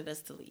never wanted us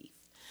to leave.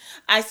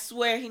 I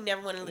swear he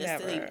never wanted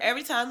us to leave.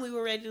 Every time we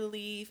were ready to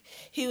leave,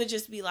 he would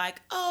just be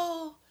like,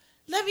 oh,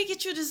 let me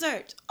get you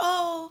dessert.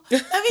 Oh,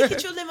 let me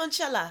get you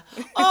limoncello.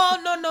 Oh,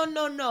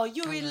 no.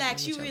 You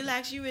relax.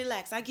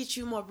 I get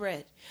you more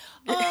bread.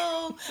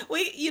 Oh,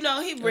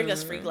 he'd bring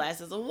us free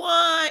glasses of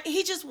wine.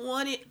 He just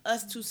wanted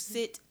us to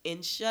sit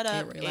and shut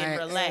up and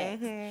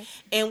relax.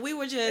 And we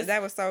were just...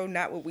 That was so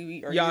not what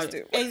we are used to.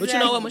 Exactly. But you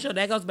know what, Michelle?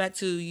 That goes back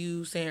to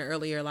you saying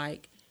earlier,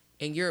 like,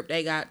 in Europe,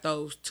 they got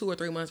those 2 or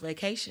 3 months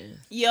vacations.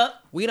 Yep.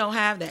 We don't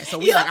have that. So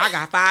we like, I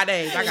got 5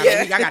 days. I got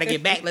a week. I got to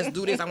get back. Let's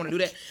do this. I want to do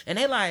that. And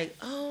they like,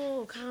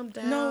 oh, calm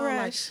down. No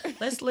rush.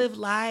 Like, let's live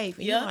life.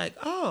 And you're like,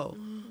 oh,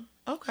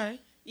 okay.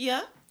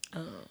 Yeah.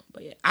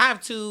 But yeah, I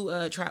have two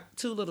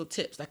little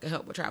tips that can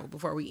help with travel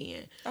before we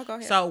end. Oh, go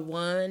ahead. So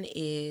one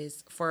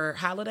is for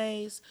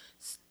holidays,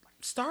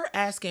 start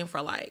asking for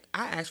I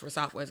asked for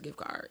Southwest gift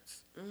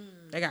cards.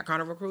 They got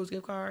Carnival Cruise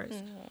gift cards.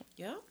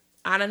 Yeah.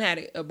 I done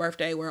had a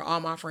birthday where all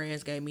my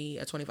friends gave me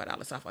a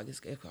 $25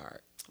 Southwest gift card.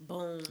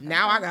 Boom.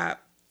 Now I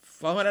got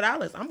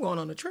 $400. I'm going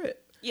on a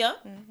trip.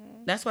 Yep.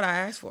 Mm-hmm. That's what I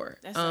asked for.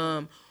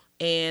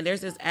 And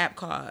there's this app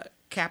called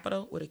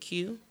Capital with a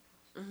Q.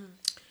 Mm-hmm.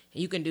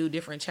 And you can do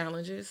different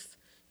challenges,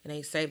 and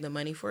they save the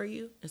money for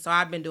you. And so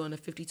I've been doing a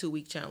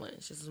 52-week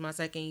challenge. This is my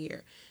second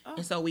year. Oh.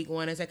 And so week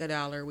 1 is like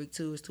 $1. Week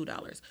 2 is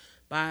 $2.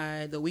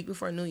 By the week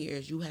before New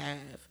Year's, you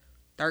have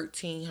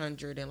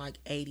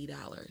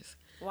 $1,380.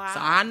 Wow. So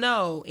I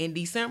know in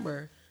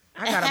December,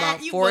 I got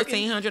about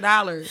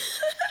 $1,400,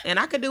 and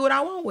I could do what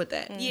I want with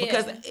that. Yeah.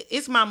 Because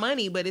it's my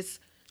money, but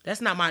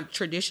that's not my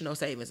traditional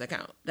savings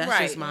account. That's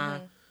just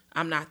my,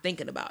 I'm not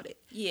thinking about it.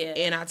 Yeah.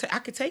 And I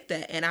could take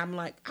that, and I'm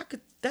like,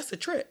 that's a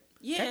trip.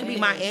 Yeah. That could be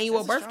my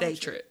annual birthday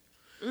trip.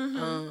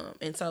 Mm-hmm.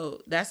 And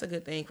so that's a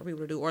good thing for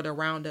people to do, or the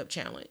Roundup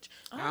Challenge.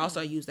 Oh. I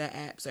also use that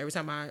app. So every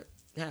time I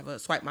have a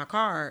swipe my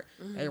card,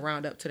 they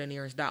round up to the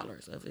nearest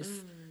dollar. So if it's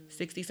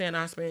 60 cents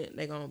I spent,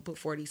 they're going to put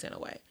 40 cents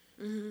away.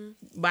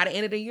 Mm-hmm. By the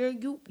end of the year,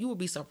 you will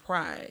be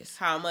surprised.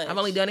 How much? I've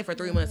only done it for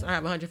 3 months. I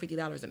have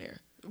 $150 in there.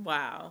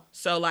 Wow.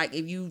 So like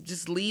if you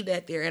just leave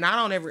that there, and I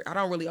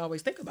don't really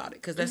always think about it,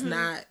 because that's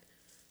not,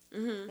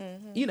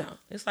 you know,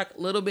 it's like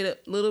little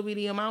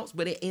bitty amounts,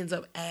 but it ends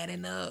up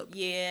adding up.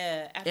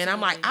 Yeah. Absolutely. And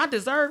I'm like, I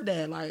deserve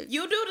that. Like,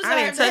 you do deserve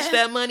I didn't touch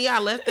that money. I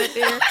left it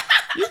there.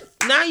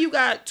 Now you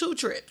got 2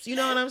 trips. You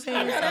know what I'm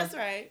saying? Yeah, that's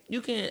right.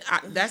 You can.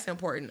 That's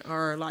important.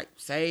 Or like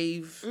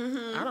save.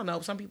 I don't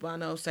know. Some people I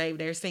know save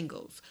their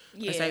singles.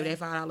 Or save their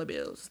 $5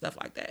 bills, stuff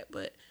like that.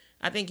 But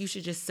I think you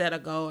should just set a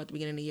goal at the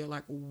beginning of the year.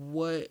 Like,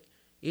 what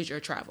is your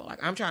travel?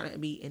 Like, I'm trying to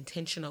be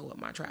intentional with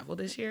my travel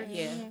this year.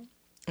 Yeah.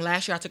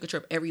 Last year I took a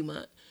trip every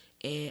month.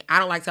 And I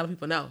don't like telling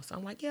people no. So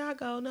I'm like, yeah, I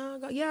go. No, I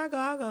go. Yeah,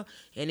 I'll go.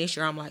 And this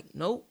year I'm like,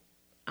 nope.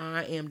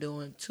 I am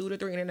doing 2 to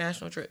 3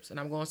 international trips. And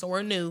I'm going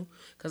somewhere new.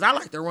 Because I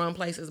like to run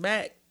places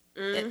back.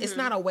 It's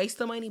not a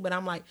waste of money. But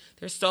I'm like,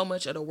 there's so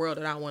much of the world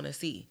that I want to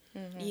see.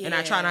 Yeah. And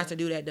I try not to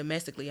do that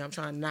domestically. I'm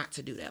trying not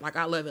to do that. Like,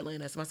 I love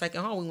Atlanta. It's my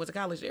second home. We went to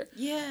college there.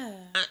 Yeah.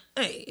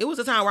 Hey, it was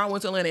a time where I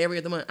went to Atlanta every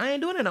other month. I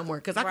ain't doing it no more.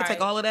 Because I could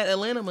take all of that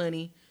Atlanta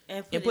money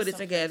and put it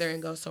together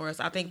and go somewhere else.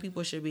 I think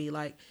people should be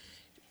like,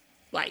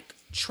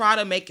 try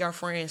to make your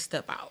friends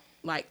step out.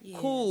 Like,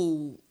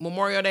 cool,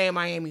 Memorial Day in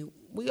Miami.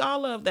 We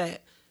all love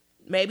that.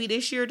 Maybe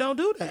this year don't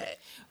do that.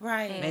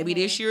 Right. Maybe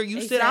this year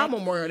you sit out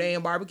Memorial Day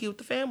and barbecue with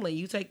the family.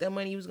 You take that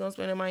money you was going to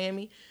spend in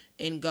Miami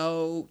and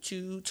go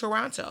to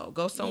Toronto.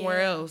 Go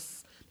somewhere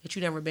else that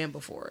you never been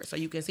before, so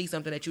you can see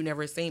something that you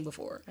never seen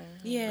before.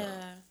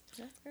 Yeah.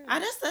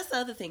 That's the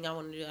other thing I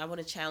want to do. I want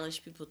to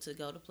challenge people to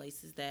go to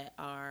places that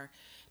are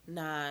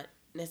not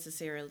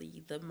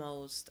necessarily the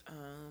most...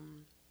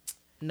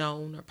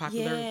 known or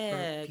popular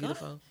or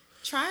beautiful.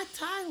 Try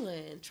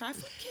Thailand. Try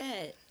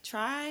Phuket.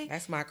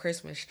 That's my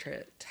Christmas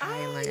trip.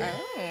 Thailand.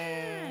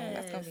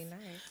 That's gonna be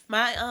nice.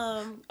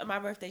 My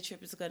birthday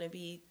trip is gonna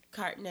be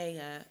I'm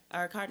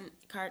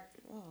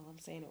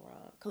saying it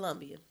wrong.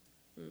 Colombia.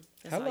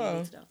 That's all you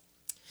need to know.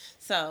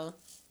 So,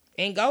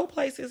 and go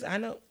places. I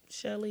know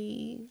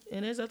Shelley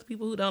and there's other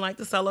people who don't like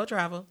to solo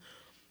travel,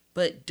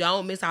 but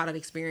don't miss out on the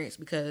experience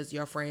because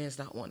your friends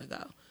don't want to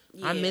go.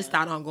 Yeah. I missed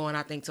out on going,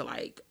 I think, to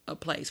like a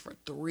place for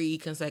 3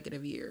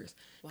 consecutive years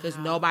because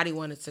nobody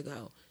wanted to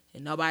go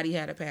and nobody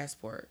had a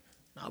passport.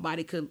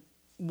 Nobody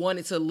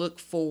wanted to look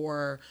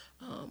for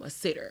a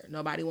sitter.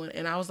 Nobody wanted,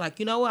 and I was like,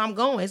 you know what, I'm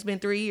going. It's been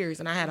 3 years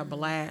and I had a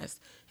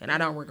blast and I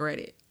don't regret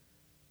it.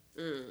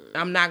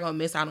 I'm not gonna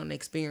miss out on the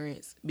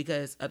experience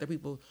because other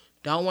people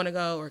don't want to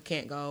go or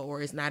can't go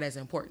or it's not as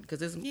important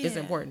because it's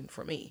important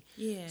for me.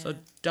 Yeah. So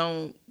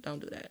don't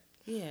do that.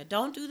 Yeah,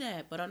 don't do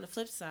that. But on the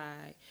flip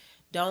side,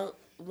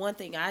 one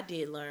thing I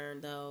did learn,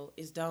 though,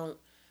 is don't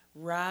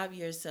rob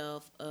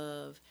yourself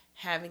of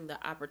having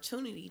the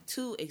opportunity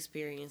to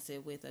experience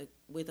it with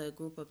a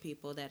group of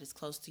people that is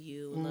close to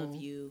you, love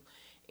you,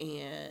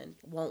 and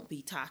won't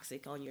be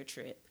toxic on your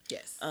trip.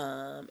 Yes.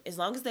 As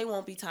long as they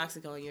won't be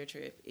toxic on your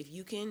trip. If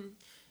you can,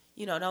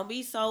 don't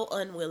be so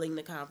unwilling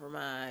to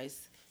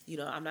compromise.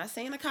 I'm not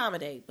saying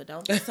accommodate, but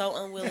don't be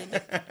so unwilling to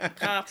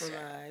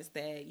compromise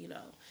that, you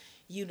don't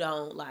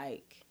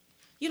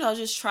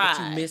just try.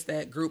 But you miss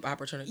that group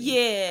opportunity.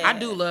 Yeah. I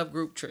do love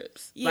group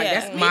trips. Yeah, like,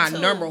 that's my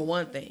number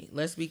one thing.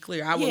 Let's be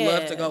clear. I would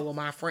love to go with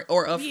my friend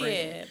or a friend.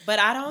 Yeah, but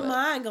I don't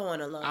mind going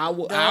alone. I'll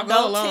go alone.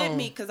 Don't tempt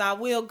me because I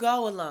will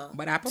go alone.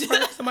 But I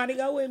prefer somebody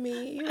go with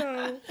me,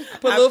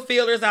 Put little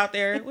feelers out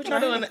there. What y'all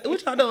doing?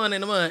 What y'all doing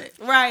in the month?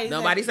 Right.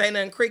 Nobody say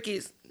nothing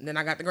crickets. Then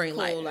I got the green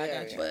light. Cool, I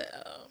got you. But,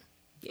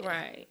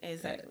 right,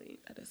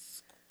 exactly. That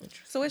is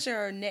interesting. So what's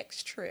your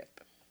next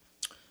trip?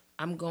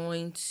 I'm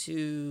going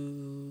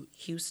to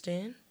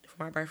Houston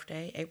for my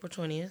birthday, April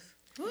 20th.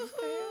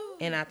 Woo-hoo.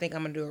 And I think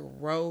I'm going to do a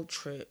road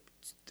trip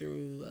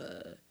through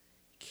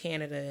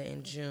Canada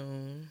in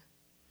June.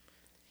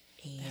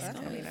 And That's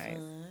going to be nice.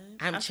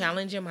 I'm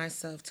challenging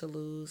myself to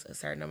lose a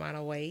certain amount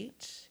of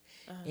weight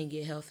and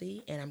get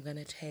healthy. And I'm going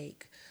to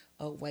take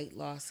a weight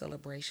loss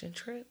celebration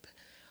trip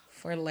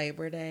for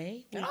Labor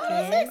Day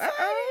weekend.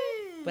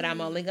 But I'm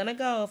only going to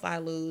go if I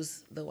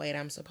lose the weight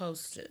I'm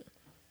supposed to.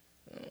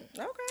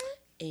 Okay.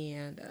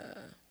 And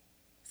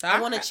so I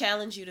want to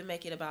challenge you to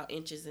make it about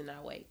inches and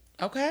not weight.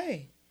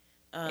 Okay.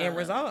 And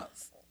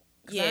results.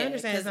 Yeah, I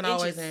understand it's not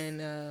always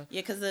in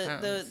because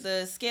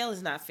the scale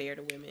is not fair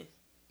to women.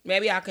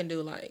 Maybe I can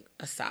do like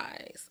a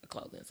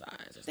clothing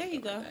size. Or there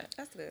you go. Like that.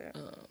 That's good.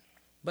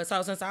 But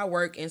so since I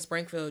work in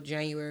Springfield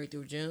January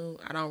through June,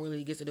 I don't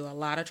really get to do a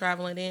lot of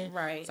traveling in.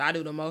 Right. So I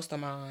do the most of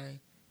mine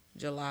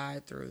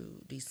July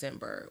through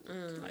December,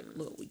 like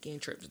little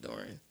weekend trips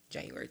during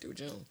January through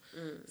June.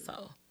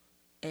 So,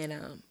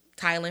 and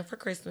Thailand for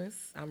Christmas.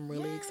 I'm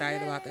really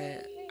excited about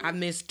that. I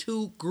missed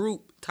 2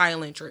 group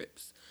Thailand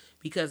trips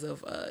because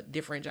of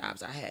different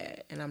jobs I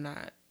had, and I'm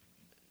not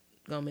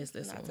gonna miss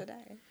this one. Not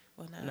today.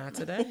 Well, not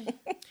today.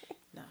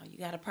 No, you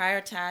gotta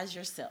prioritize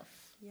yourself.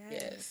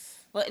 Yes.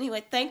 Well,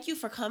 anyway, thank you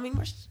for coming,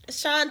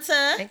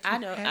 Shanta. Thank you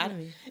for having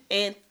me.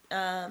 And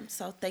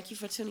so thank you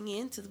for tuning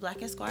in to the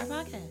Black Esquire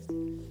podcast.